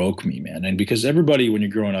broke me, man. And because everybody, when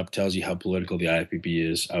you're growing up, tells you how political the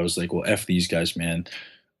IFBB is, I was like, well, F these guys, man.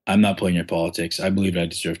 I'm not playing your politics. I believe I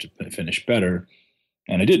deserve to finish better.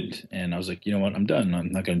 And I didn't. And I was like, you know what? I'm done.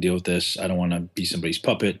 I'm not going to deal with this. I don't want to be somebody's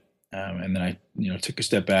puppet. And then I, took a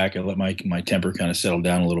step back. I let my temper kind of settle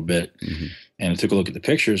down a little bit, and I took a look at the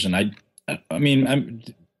pictures. And I mean, I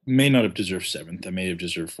may not have deserved seventh. I may have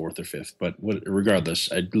deserved fourth or fifth. But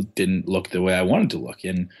regardless, I didn't look the way I wanted to look.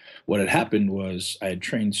 And what had happened was I had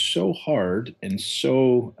trained so hard and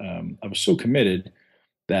I was so committed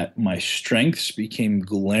that my strengths became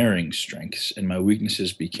glaring strengths and my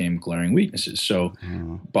weaknesses became glaring weaknesses. So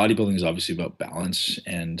bodybuilding is obviously about balance.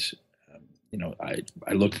 And,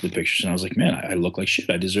 I looked at the pictures and I was like, man, I look like shit.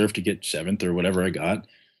 I deserve to get seventh or whatever I got.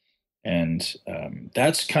 And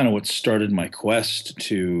that's kind of what started my quest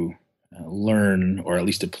to learn, or at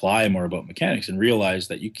least apply more about mechanics, and realize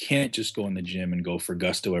that you can't just go in the gym and go for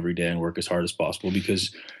gusto every day and work as hard as possible,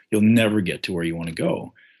 because you'll never get to where you want to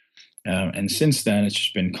go. And since then, it's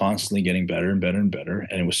just been constantly getting better and better and better.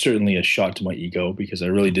 And it was certainly a shot to my ego, because I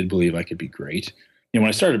really did believe I could be great. When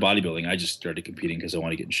I started bodybuilding, I just started competing because I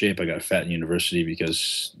wanted to get in shape. I got fat in university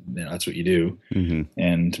because that's what you do.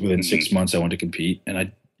 And within 6 months, I went to compete. And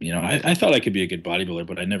I thought I could be a good bodybuilder,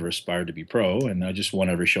 but I never aspired to be pro. And I just won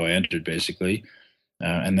every show I entered, basically.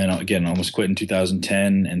 And then again, almost quit in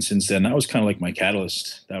 2010. And since then, that was kind of like my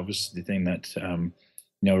catalyst. That was the thing that,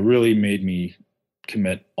 really made me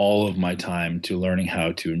commit all of my time to learning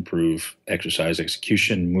how to improve exercise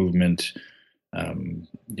execution, movement,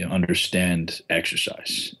 understand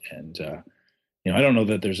exercise. And, I don't know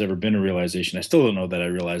that there's ever been a realization. I still don't know that I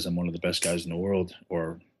realize I'm one of the best guys in the world,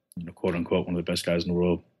 or, quote unquote, one of the best guys in the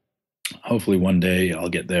world. Hopefully one day I'll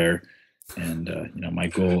get there. And, my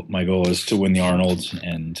goal is to win the Arnold.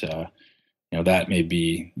 And, that may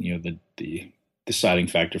be, the deciding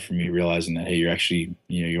factor for me, realizing that, hey, you're actually,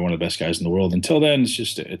 you're one of the best guys in the world. Until then,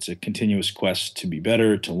 it's a continuous quest to be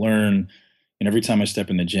better, to learn. And every time I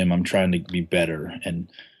step in the gym, I'm trying to be better, and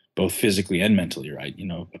both physically and mentally, right?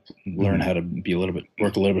 Learn how to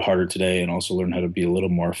work a little bit harder today, and also learn how to be a little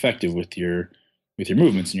more effective with your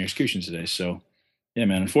movements and your execution today. So yeah,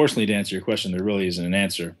 man, unfortunately, to answer your question, there really isn't an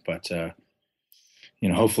answer, but,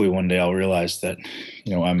 hopefully one day I'll realize that,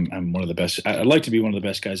 I'm one of the best. I'd like to be one of the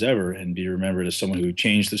best guys ever, and be remembered as someone who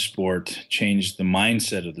changed the sport, changed the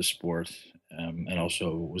mindset of the sport, and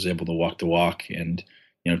also was able to walk the walk, and,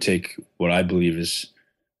 take what I believe is,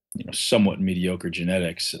 somewhat mediocre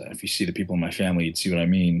genetics. If you see the people in my family, you'd see what I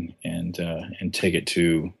mean, and take it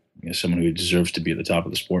to someone who deserves to be at the top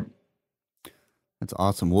of the sport. That's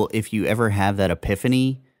awesome. Well, if you ever have that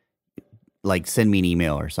epiphany, like, send me an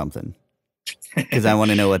email or something, because I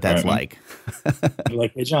want to know what that's like.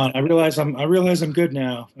 Like, hey, John, I realize I'm good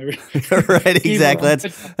now. Right,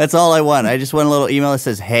 exactly. That's all I want. I just want a little email that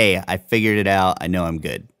says, "Hey, I figured it out. I know I'm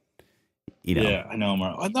good." Yeah, I know,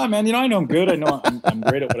 Mark. No, man, I know I'm good. I know I'm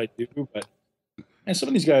great at what I do. But some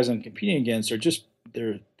of these guys I'm competing against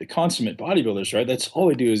they're the consummate bodybuilders, right? That's all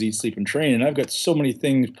they do is eat, sleep, and train. And I've got so many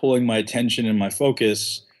things pulling my attention and my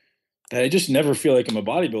focus that I just never feel like I'm a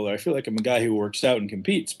bodybuilder. I feel like I'm a guy who works out and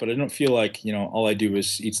competes, but I don't feel like, all I do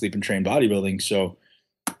is eat, sleep, and train bodybuilding. So,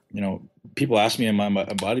 people ask me, am I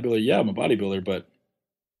a bodybuilder? Yeah, I'm a bodybuilder, but,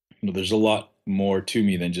 there's a lot more to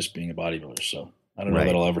me than just being a bodybuilder. So I don't know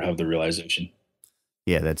that I'll ever have the realization.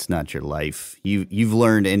 Yeah, that's not your life. You've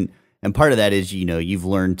learned, and part of that is, you've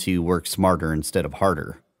learned to work smarter instead of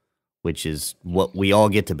harder, which is what we all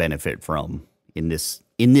get to benefit from in this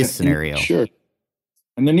scenario. Sure.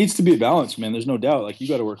 And there needs to be a balance, man. There's no doubt. Like, you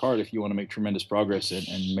got to work hard if you want to make tremendous progress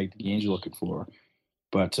and make the gains you're looking for.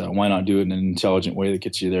 But why not do it in an intelligent way that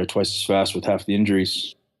gets you there twice as fast with half the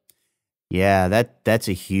injuries? Yeah, that's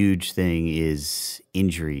a huge thing, is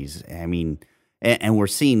injuries. I mean, and we're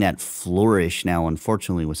seeing that flourish now,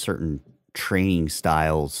 unfortunately, with certain training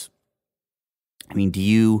styles. I mean,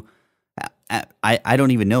 I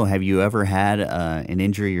don't even know. Have you ever had an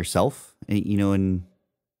injury yourself, in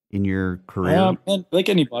your career? And like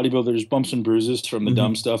any bodybuilder, there's bumps and bruises from the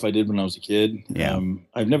dumb stuff I did when I was a kid. Yeah.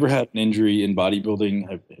 I've never had an injury in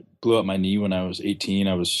bodybuilding. I blew up my knee when I was 18.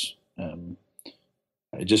 I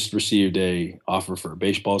just received a offer for a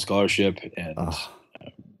baseball scholarship, and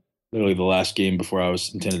literally the last game before I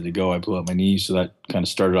was intended to go, I blew up my knee. So that kind of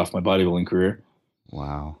started off my bodybuilding career.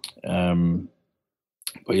 Wow.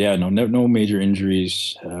 But yeah, no major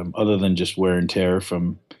injuries, other than just wear and tear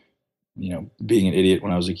from, being an idiot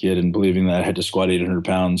when I was a kid and believing that I had to squat 800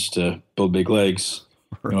 pounds to build big legs.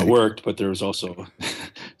 Right. It worked, but there was also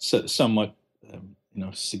somewhat,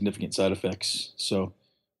 significant side effects. So,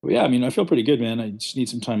 yeah, I feel pretty good, man. I just need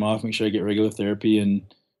some time off, make sure I get regular therapy, and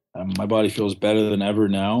my body feels better than ever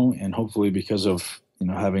now. And hopefully, because of,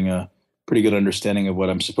 having a pretty good understanding of what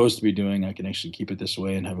I'm supposed to be doing, I can actually keep it this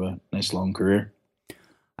way and have a nice long career.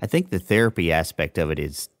 I think the therapy aspect of it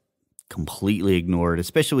is completely ignored,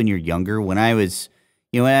 especially when you're younger. When I was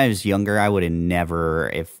younger, I would have never,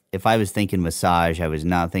 if I was thinking massage, I was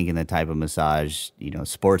not thinking the type of massage,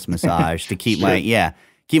 sports massage to keep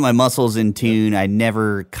keep my muscles in tune. I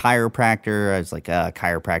never chiropractor. I was like,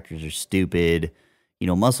 chiropractors are stupid.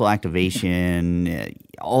 Muscle activation,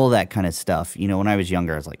 all that kind of stuff. When I was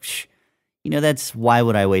younger, I was like, that's, why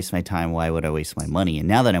would I waste my time? Why would I waste my money? And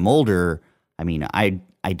now that I'm older, I mean,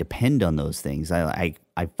 I depend on those things. I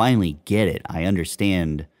finally get it. I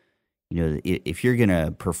understand, if you're going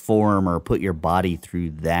to perform or put your body through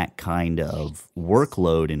that kind of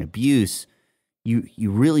workload and abuse,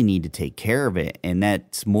 you really need to take care of it. And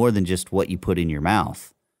that's more than just what you put in your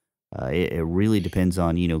mouth. It really depends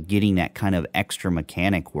on, getting that kind of extra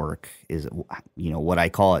mechanic work is, what I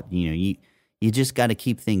call it. You just got to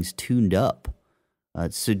keep things tuned up.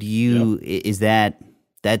 So do you, is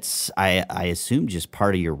that's, I assume, just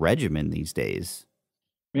part of your regimen these days?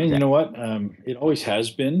 Man, you know what? It always has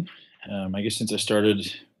been. I guess since I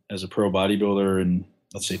started as a pro bodybuilder in,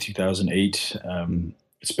 let's say, 2008,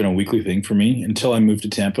 it's been a weekly thing for me until I moved to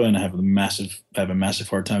Tampa, and I have a massive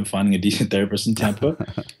hard time finding a decent therapist in Tampa.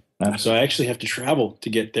 So I actually have to travel to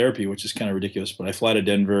get therapy, which is kind of ridiculous. But I fly to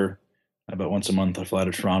Denver about once a month. I fly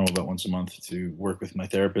to Toronto about once a month to work with my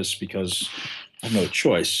therapist because I have no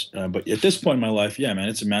choice. But at this point in my life, yeah, man,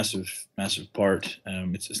 it's a massive part.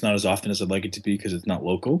 It's not as often as I'd like it to be because it's not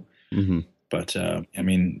local. Mm-hmm. But I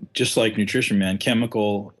mean, just like nutrition, man,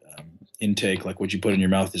 chemical intake, like what you put in your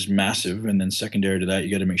mouth, is massive. And then secondary to that,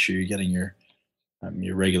 you got to make sure you're getting your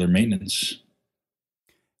regular maintenance.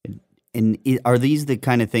 And are these the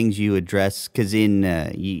kind of things you address? Because in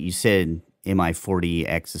you said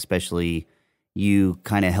MI40X, especially, you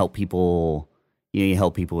kind of help people. You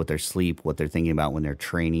help people with their sleep, what they're thinking about when they're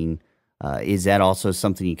training. Is that also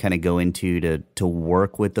something you kind of go into to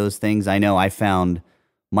work with those things? I know I found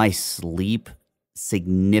my sleep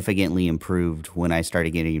significantly improved when I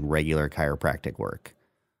started getting regular chiropractic work.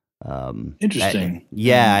 Interesting.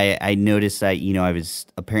 I noticed that, I was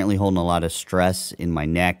apparently holding a lot of stress in my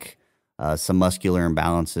neck. Some muscular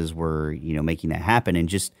imbalances were, making that happen. And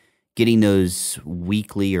just getting those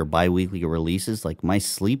weekly or biweekly releases, like, my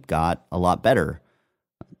sleep got a lot better.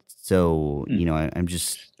 So, I'm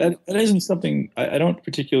just... That isn't something... I don't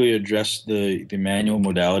particularly address the manual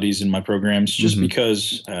modalities in my programs just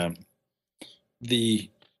because the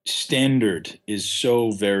standard is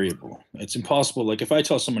so variable. It's impossible. Like, if I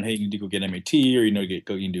tell someone, hey, you need to go get MAT, or you need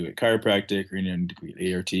to do a chiropractic, or you need to go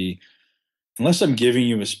get ART, unless I'm giving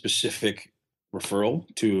you a specific referral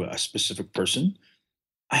to a specific person,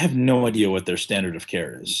 I have no idea what their standard of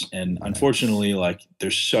care is. And unfortunately, like,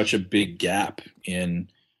 there's such a big gap in,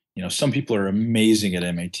 some people are amazing at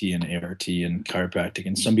MAT and ART and chiropractic,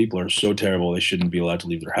 and some people are so terrible they shouldn't be allowed to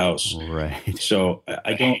leave their house. Right. So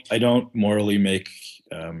I don't morally make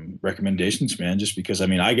recommendations, man, just because,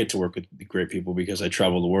 I get to work with great people because I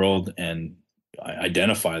travel the world and I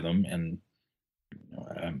identify them, and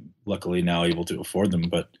I'm luckily now able to afford them.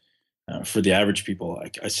 But for the average people,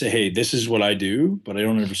 I say, hey, this is what I do, but I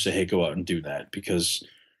don't ever say, hey, go out and do that, because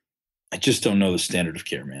I just don't know the standard of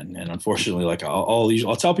care, man. And unfortunately, like,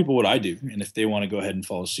 I'll tell people what I do, and if they want to go ahead and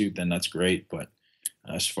follow suit, then that's great. But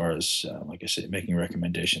as far as, like I said, making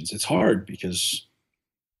recommendations, it's hard because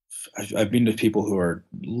I've been to people who are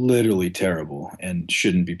literally terrible and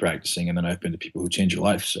shouldn't be practicing, and then I've been to people who change your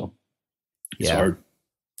life. So it's hard.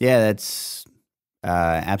 Yeah, that's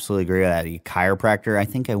absolutely agree with that. A chiropractor, I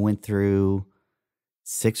think I went through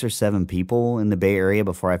 6 or 7 people in the Bay Area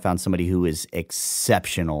before I found somebody who was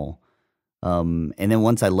exceptional. And then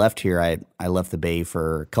once I left here, I left the Bay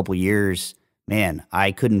for a couple years. Man,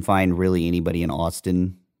 I couldn't find really anybody in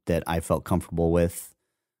Austin that I felt comfortable with.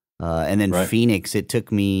 And then Phoenix, it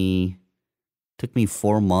took me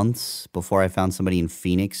 4 months before I found somebody in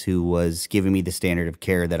Phoenix who was giving me the standard of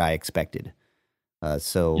care that I expected. I've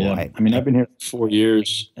been here for 4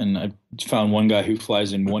 years, and I found one guy who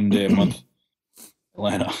flies in one day a month,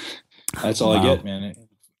 Atlanta. That's all I get, man.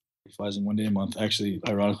 He flies in one day a month. Actually,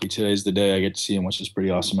 ironically, today's the day I get to see him, which is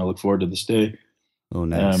pretty awesome. I look forward to this day. Oh,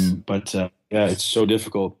 nice. It's so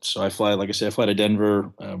difficult. So I fly to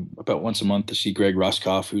Denver about once a month to see Greg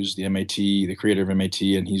Roscoff, who's the creator of MAT,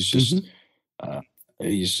 and he's just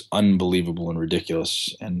he's unbelievable and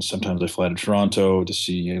ridiculous. And sometimes I fly to Toronto to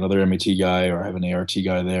see another MAT guy, or I have an ART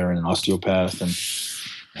guy there and an osteopath. And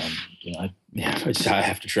I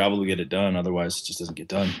have to travel to get it done. Otherwise, it just doesn't get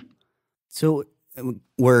done. So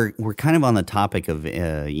we're kind of on the topic of,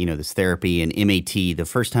 this therapy and MAT. The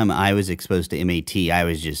first time I was exposed to MAT,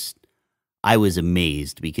 I was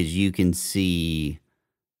amazed because you can see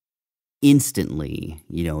instantly,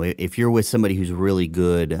 if you're with somebody who's really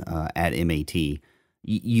good at MAT,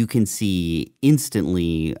 you can see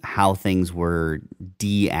instantly how things were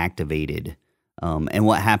deactivated, and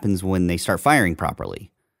what happens when they start firing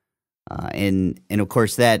properly. And of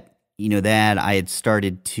course that I had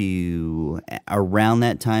started to, around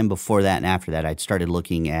that time, before that and after that, I'd started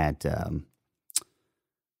looking at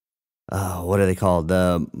what are they called?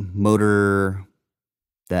 The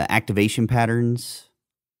activation patterns.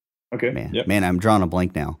 Okay. Man, I'm drawing a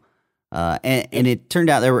blank now. And it turned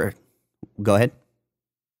out there were. Go ahead.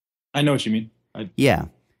 I know what you mean. Yeah.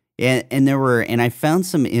 And I found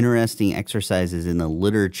some interesting exercises in the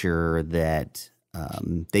literature that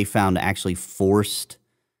they found actually forced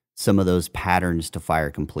some of those patterns to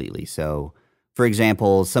fire completely. So, for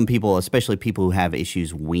example, some people, especially people who have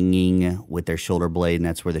issues winging with their shoulder blade, and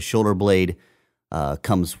that's where the shoulder blade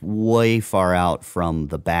comes way far out from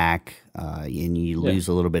the back, and you lose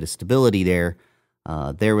a little bit of stability there.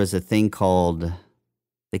 There was a thing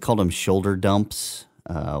they called them shoulder dumps,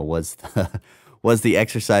 was the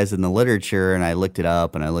exercise in the literature, and I looked it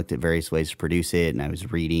up, and I looked at various ways to produce it, and I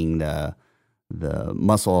was reading the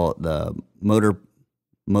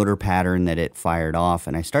motor pattern that it fired off,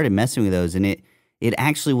 and I started messing with those, and it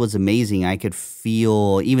actually was amazing. I could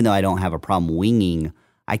feel, even though I don't have a problem winging,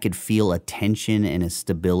 I could feel a tension and a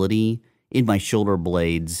stability in my shoulder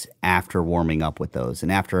blades after warming up with those.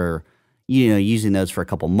 And after, using those for a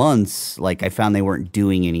couple months, like I found they weren't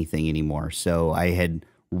doing anything anymore. So I had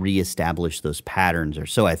reestablished those patterns, or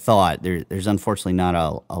so I thought. There's unfortunately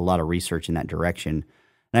not a lot of research in that direction.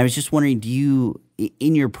 And I was just wondering,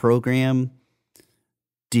 in your program,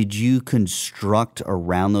 did you construct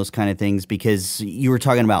around those kind of things? Because you were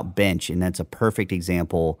talking about bench, and that's a perfect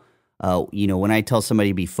example. When I tell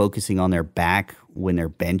somebody to be focusing on their back when they're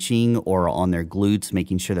benching, or on their glutes,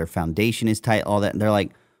 making sure their foundation is tight, all that, and they're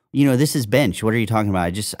like, this is bench. What are you talking about?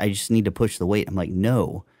 I just need to push the weight. I'm like,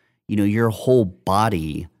 no, your whole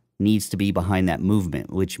body needs to be behind that movement,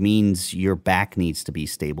 which means your back needs to be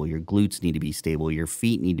stable. Your glutes need to be stable. Your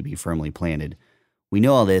feet need to be firmly planted. We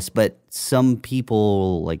know all this, but some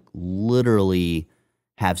people like literally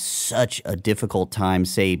have such a difficult time,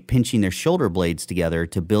 say, pinching their shoulder blades together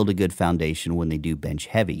to build a good foundation when they do bench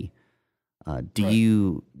heavy. What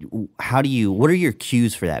are your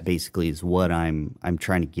cues for that, basically, is what I'm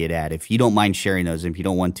trying to get at. If you don't mind sharing those, and if you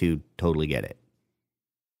don't want to, totally get it.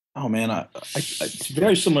 Oh man, it's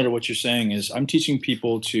very similar to what you're saying. Is I'm teaching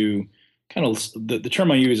people to kind of, the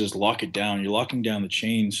term I use is lock it down. You're locking down the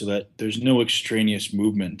chain so that there's no extraneous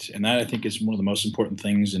movement. And that, I think, is one of the most important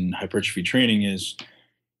things in hypertrophy training is,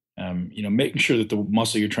 making sure that the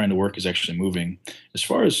muscle you're trying to work is actually moving. As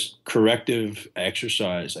far as corrective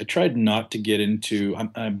exercise, I tried not to get into,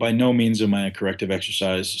 I by no means am I a corrective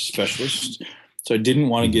exercise specialist. So I didn't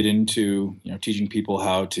want to get into, teaching people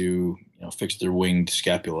how to, fix their winged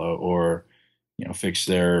scapula, or, fix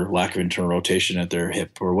their lack of internal rotation at their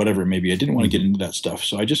hip, or whatever it may be. I didn't want to get into that stuff.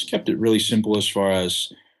 So I just kept it really simple as far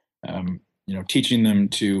as, teaching them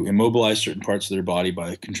to immobilize certain parts of their body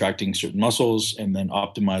by contracting certain muscles and then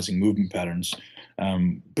optimizing movement patterns.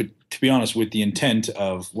 But to be honest, with the intent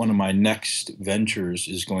of one of my next ventures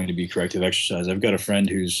is going to be corrective exercise. I've got a friend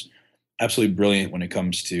who's absolutely brilliant when it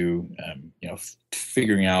comes to,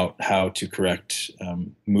 figuring out how to correct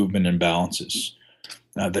movement imbalances.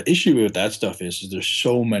 The issue with that stuff is there's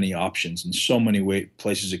so many options and so many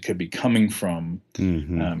places it could be coming from,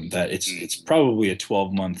 that it's probably a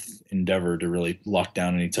 12-month endeavor to really lock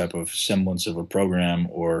down any type of semblance of a program,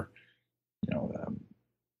 or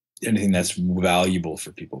anything that's valuable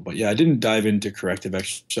for people. But yeah, I didn't dive into corrective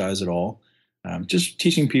exercise at all. Just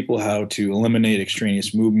teaching people how to eliminate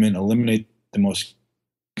extraneous movement, eliminate the most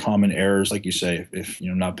common errors, like you say, if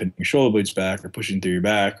not pinning your shoulder blades back, or pushing through your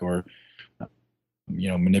back, or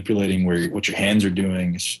manipulating what your hands are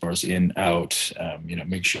doing as far as in, out,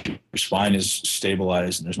 make sure your spine is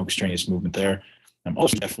stabilized and there's no extraneous movement there.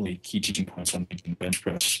 Also definitely key teaching points on making bench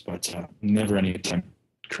press, but never any time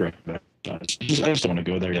correct that. I just don't want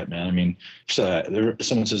to go there yet, man. I mean,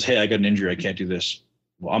 someone says, hey, I got an injury, I can't do this.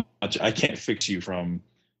 Well, I can't fix you from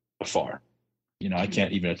afar. I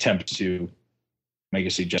can't even attempt to make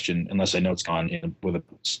a suggestion unless I know it's gone in with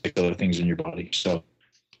other things in your body. So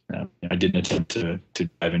I didn't attempt to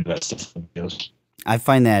dive into that stuff. I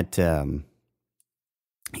find that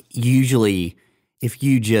usually if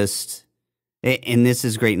you just, and this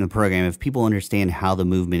is great in the program, if people understand how the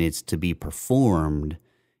movement is to be performed,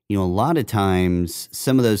 a lot of times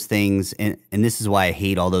some of those things, and this is why I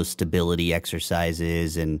hate all those stability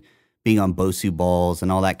exercises and being on BOSU balls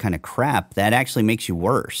and all that kind of crap, that actually makes you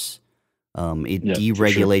worse. It Yeah, for sure.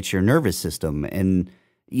 deregulates your nervous system. And,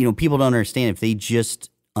 people don't understand, if they just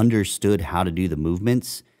understood how to do the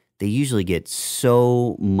movements, they usually get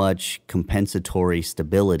so much compensatory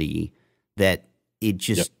stability that it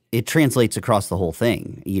just, it translates across the whole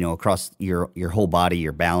thing, across your whole body,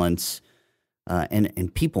 your balance.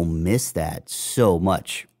 And people miss that so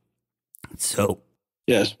much. So,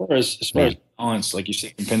 Yeah, as far as balance, like you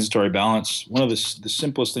said, compensatory balance, one of the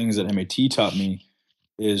simplest things that MAT taught me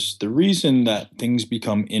is the reason that things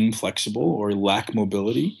become inflexible or lack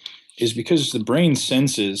mobility is because the brain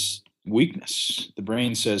senses weakness. The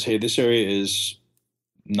brain says, "Hey, this area is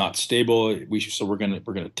not stable. So we're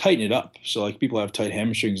gonna tighten it up." So like people have tight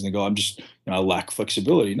hamstrings and they go, I lack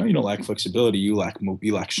flexibility." No, you don't lack flexibility. You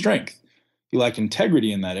lack strength. You lack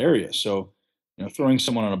integrity in that area. So throwing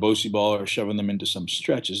someone on a Bosu ball or shoving them into some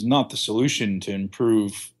stretch is not the solution to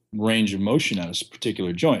improve range of motion at a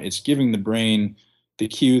particular joint. It's giving the brain the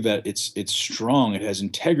cue that it's strong, it has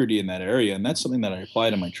integrity in that area, and that's something that I apply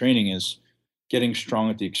to my training. Is getting strong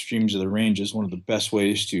at the extremes of the range is one of the best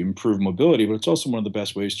ways to improve mobility, but it's also one of the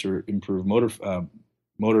best ways to improve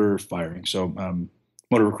motor firing. So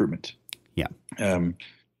motor recruitment. Yeah.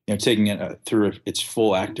 Taking it through its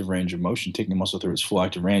full active range of motion, taking the muscle through its full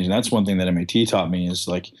active range. And that's one thing that MAT taught me is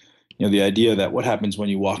like, the idea that what happens when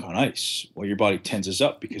you walk on ice? Well, your body tenses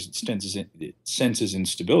up because it senses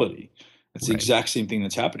instability. It's the exact same thing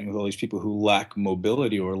that's happening with all these people who lack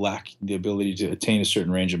mobility or lack the ability to attain a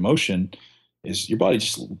certain range of motion. Is your body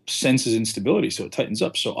just senses instability, so it tightens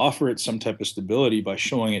up. So offer it some type of stability by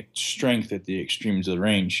showing it strength at the extremes of the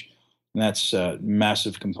range. And that's a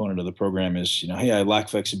massive component of the program is, hey, I lack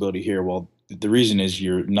flexibility here. Well, the reason is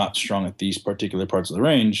you're not strong at these particular parts of the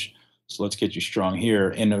range. So let's get you strong here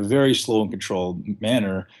in a very slow and controlled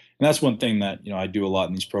manner. And that's one thing that, I do a lot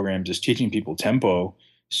in these programs is teaching people tempo.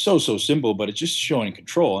 So simple, but it's just showing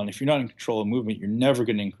control. And if you're not in control of movement, you're never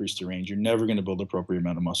going to increase the range. You're never going to build the appropriate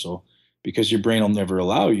amount of muscle because your brain will never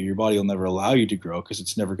allow you. Your body will never allow you to grow because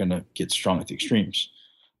it's never going to get strong at the extremes.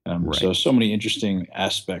 So many interesting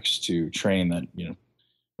aspects to train that,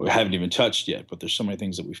 we haven't even touched yet, but there's so many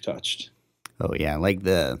things that we've touched. Oh yeah.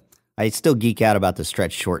 I still geek out about the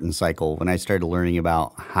stretch shorten cycle. When I started learning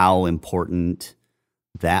about how important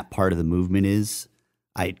that part of the movement is,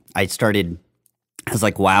 I was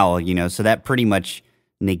like, wow, so that pretty much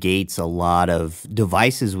negates a lot of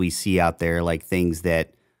devices we see out there, like things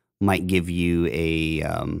that might give you a,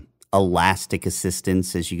 elastic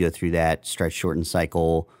assistance as you go through that stretch shorten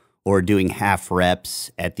cycle, or doing half reps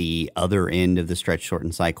at the other end of the stretch shorten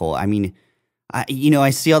cycle. I mean,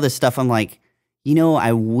 I see all this stuff. I'm like,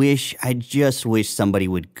 I just wish somebody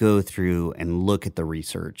would go through and look at the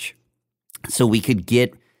research so we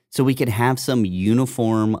could have some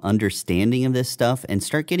uniform understanding of this stuff and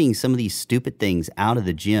start getting some of these stupid things out of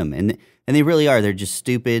the gym. And they really are. They're just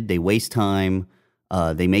stupid. They waste time.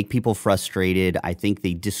 They make people frustrated. I think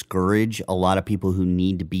they discourage a lot of people who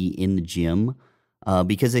need to be in the gym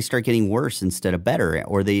because they start getting worse instead of better,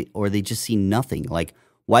 or they just see nothing. Like,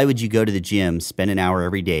 why would you go to the gym, spend an hour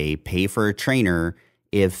every day, pay for a trainer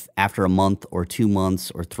if after a month or 2 months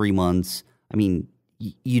or 3 months, I mean,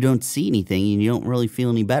 you don't see anything and you don't really feel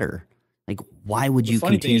any better? Like, why would you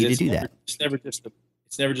continue to do that? It's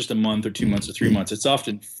never just a month or 2 months or 3 months. It's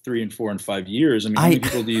often 3 and 4 and 5 years. I mean, how many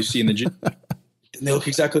people do you see in the gym? And they look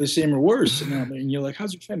exactly the same or worse. And you're like,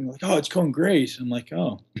 how's your training? Like, oh, it's going great. I'm like,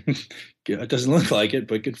 oh, it doesn't look like it,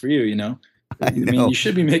 but good for you, I mean, you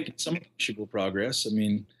should be making some appreciable progress. I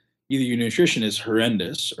mean, either your nutrition is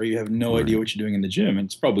horrendous or you have no idea what you're doing in the gym. And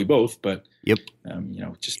it's probably both, but,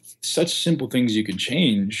 just such simple things you can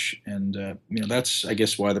change. And, that's, I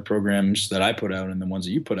guess, why the programs that I put out and the ones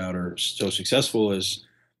that you put out are so successful is,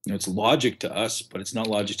 it's logic to us, but it's not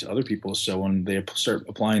logic to other people. So when they start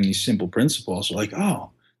applying these simple principles, they're like, oh,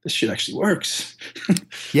 this shit actually works.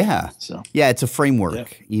 Yeah. It's a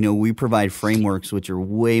framework. Yeah. We provide frameworks which are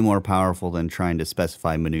way more powerful than trying to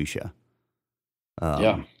specify minutia.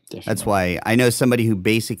 Definitely. That's why I know somebody who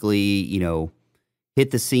basically, hit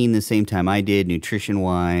the scene the same time I did,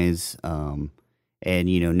 nutrition-wise. And,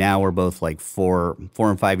 now we're both like 4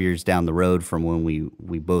 and 5 years down the road from when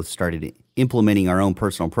we both started implementing our own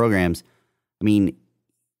personal programs. I mean,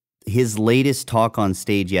 his latest talk on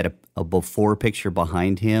stage, he had a before picture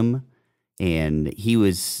behind him, and he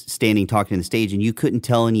was standing talking to the stage, and you couldn't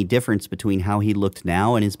tell any difference between how he looked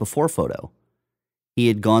now and his before photo. He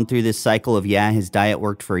had gone through this cycle of, his diet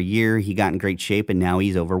worked for a year, he got in great shape, and now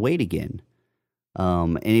he's overweight again.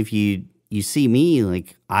 And if you see me,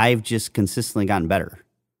 like, I've just consistently gotten better.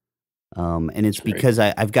 And it's because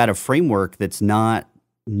I've got a framework that's not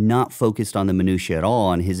focused on the minutia at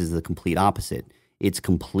all, and his is the complete opposite. it's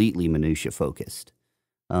completely minutia focused.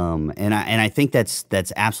 And I think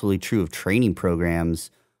that's absolutely true of training programs.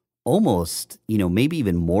 Almost, maybe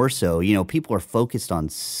even more so. People are focused on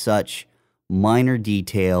such minor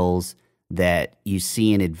details that you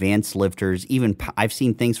see in advanced lifters. Even I've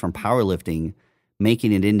seen things from powerlifting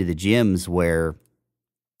making it into the gyms where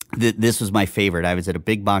this was my favorite. I was at a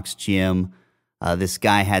big box gym. This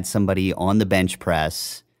guy had somebody on the bench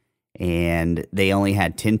press, and they only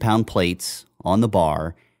had 10-pound plates on the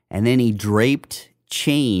bar, and then he draped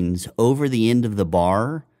chains over the end of the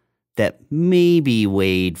bar that maybe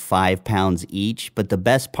weighed 5 pounds each, but the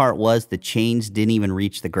best part was the chains didn't even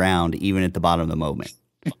reach the ground, even at the bottom of the moment.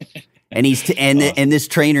 And and this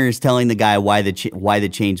trainer is telling the guy why the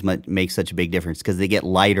chains make such a big difference, because they get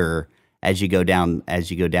lighter as you go down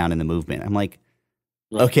in the movement. I'm like,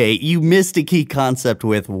 right. Okay, you missed a key concept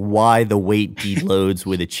with why the weight deloads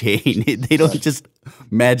with a chain. They don't just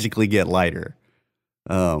magically get lighter.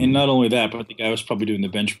 And not only that, but the guy was probably doing the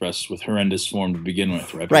bench press with horrendous form to begin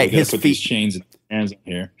with, right? Right. His put these chains and hands in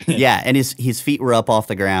here. Yeah, and his feet were up off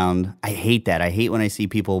the ground. I hate that. I hate when I see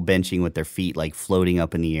people benching with their feet like floating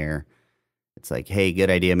up in the air. It's like, hey, good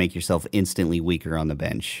idea. Make yourself instantly weaker on the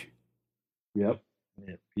bench. Yep.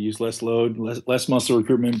 Use less load, less muscle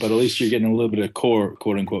recruitment, but at least you're getting a little bit of core,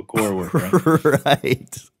 quote unquote, core work, right?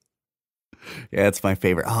 Right. Yeah, that's my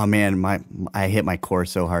favorite. Oh man, I hit my core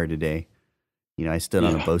so hard today. I stood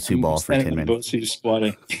on a Bosu ball for 10 minutes. Bosu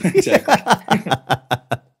squatting. Exactly.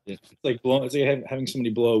 It's like having somebody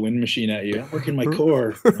blow a wind machine at you. I'm working my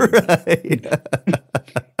core. Right.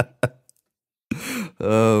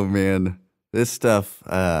 Oh man, this stuff.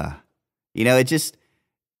 It just,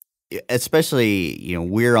 especially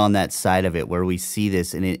we're on that side of it where we see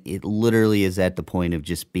this, and it literally is at the point of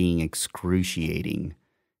just being excruciating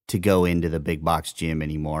to go into the big box gym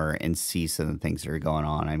anymore and see some of the things that are going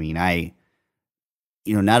on. I mean,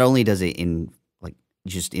 not only does it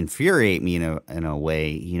just infuriate me in a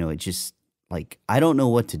way, it just I don't know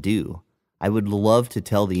what to do. I would love to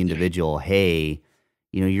tell the individual, hey,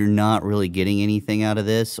 you're not really getting anything out of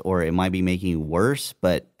this, or it might be making you worse.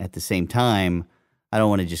 But at the same time, I don't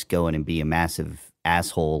want to just go in and be a massive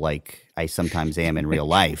asshole like I sometimes am in real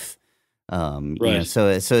life. Right. So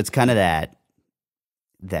it's kind of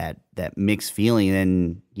that mixed feeling.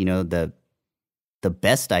 And the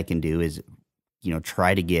best I can do is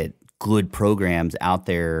try to get good programs out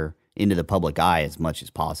there into the public eye as much as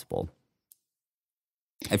possible.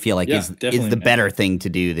 I feel like is the better thing to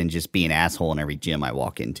do than just be an asshole in every gym I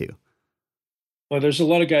walk into. Well, there's a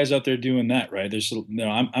lot of guys out there doing that, right?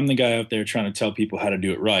 I'm the guy out there trying to tell people how to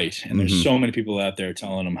do it right. And there's so many people out there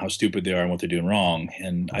telling them how stupid they are and what they're doing wrong.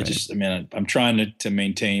 And right. I'm trying to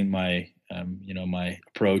maintain my, my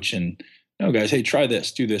approach and, no, guys, hey, try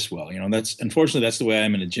this, do this well. That's the way I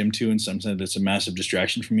am in a gym too. And sometimes that's a massive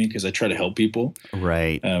distraction for me because I try to help people.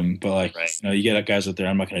 Right. But you get guys out there,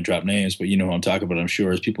 I'm not going to drop names, but who I'm talking about, I'm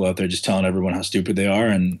sure, is people out there just telling everyone how stupid they are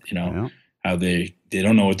and, how they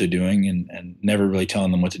don't know what they're doing and never really telling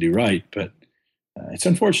them what to do right. But it's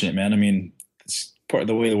unfortunate, man. I mean, it's part of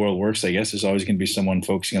the way the world works, I guess. There's always going to be someone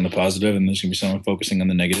focusing on the positive and there's going to be someone focusing on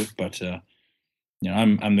the negative. But,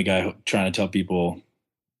 I'm the guy trying to tell people,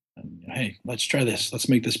 hey, let's try this. Let's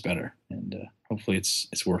make this better. And hopefully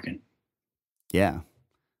it's working. Yeah.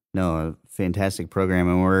 No, a fantastic program.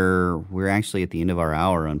 And we're actually at the end of our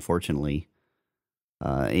hour, unfortunately.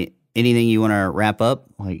 Anything you want to wrap up?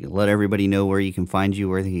 Let everybody know where you can find you,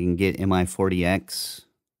 where they can get MI40X.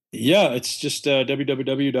 Yeah, it's just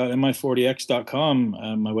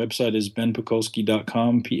www.mi40x.com. My website is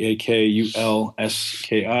benpakulski.com, Pakulski.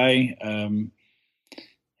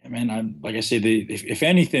 Man, like I say, if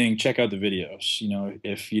anything, check out the videos.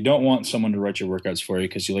 If you don't want someone to write your workouts for you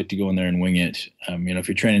because you like to go in there and wing it, if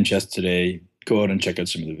you're training chest today, go out and check out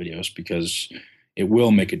some of the videos because it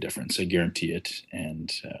will make a difference. I guarantee it.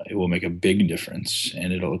 And it will make a big difference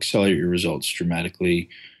and it'll accelerate your results dramatically.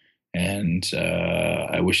 And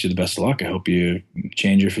I wish you the best of luck. I hope you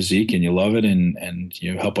change your physique and you love it and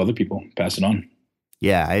you help other people pass it on.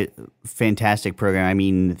 Yeah, fantastic program. I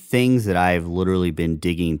mean, things that I've literally been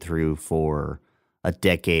digging through for a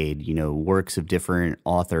decade, works of different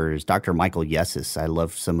authors. Dr. Michael Yessis, I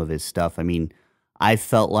love some of his stuff. I mean, I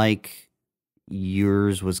felt like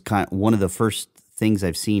yours was one of the first things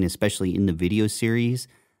I've seen, especially in the video series,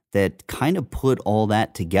 that kind of put all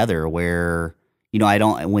that together where,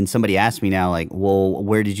 when somebody asks me now, like, well,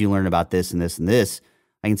 where did you learn about this and this and this?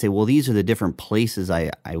 I can say, well, these are the different places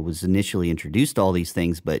I was initially introduced to all these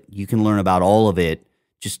things, but you can learn about all of it.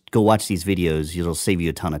 Just go watch these videos. It'll save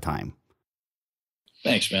you a ton of time.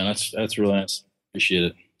 Thanks, man. That's really nice. Appreciate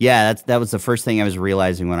it. Yeah, that was the first thing I was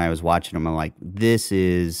realizing when I was watching them. I'm like, this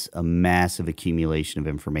is a massive accumulation of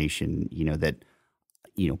information, that,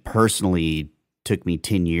 personally took me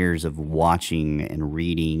 10 years of watching and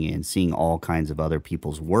reading and seeing all kinds of other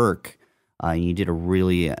people's work. And you did a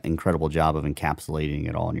really incredible job of encapsulating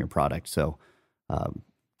it all in your product. So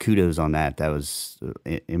kudos on that. That was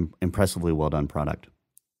impressively well done product.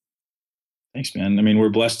 Thanks, man. I mean, we're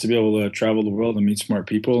blessed to be able to travel the world and meet smart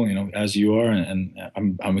people, as you are. And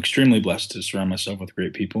I'm extremely blessed to surround myself with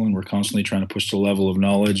great people. And we're constantly trying to push the level of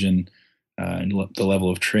knowledge and the level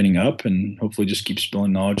of training up, and hopefully just keep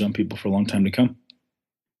spilling knowledge on people for a long time to come.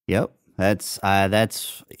 Yep. That's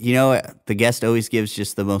the guest always gives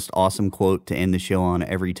just the most awesome quote to end the show on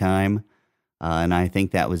every time. And I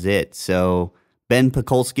think that was it. So Ben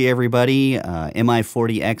Pakulski, everybody,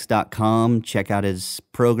 mi40x.com. Check out his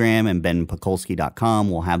program, and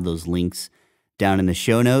benpakulski.com. We'll have those links down in the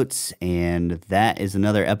show notes. And that is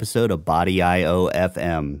another episode of Body IO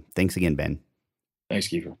FM. Thanks again, Ben. Thanks,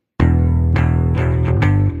 Kiefer.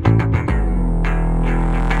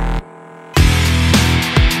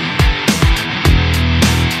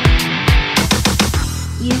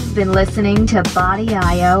 You've been listening to Body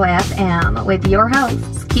IO FM with your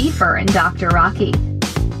hosts, Kiefer and Dr. Rocky.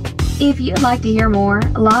 If you'd like to hear more,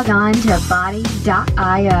 log on to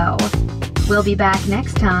body.io. We'll be back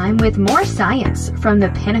next time with more science from the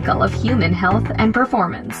pinnacle of human health and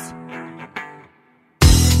performance.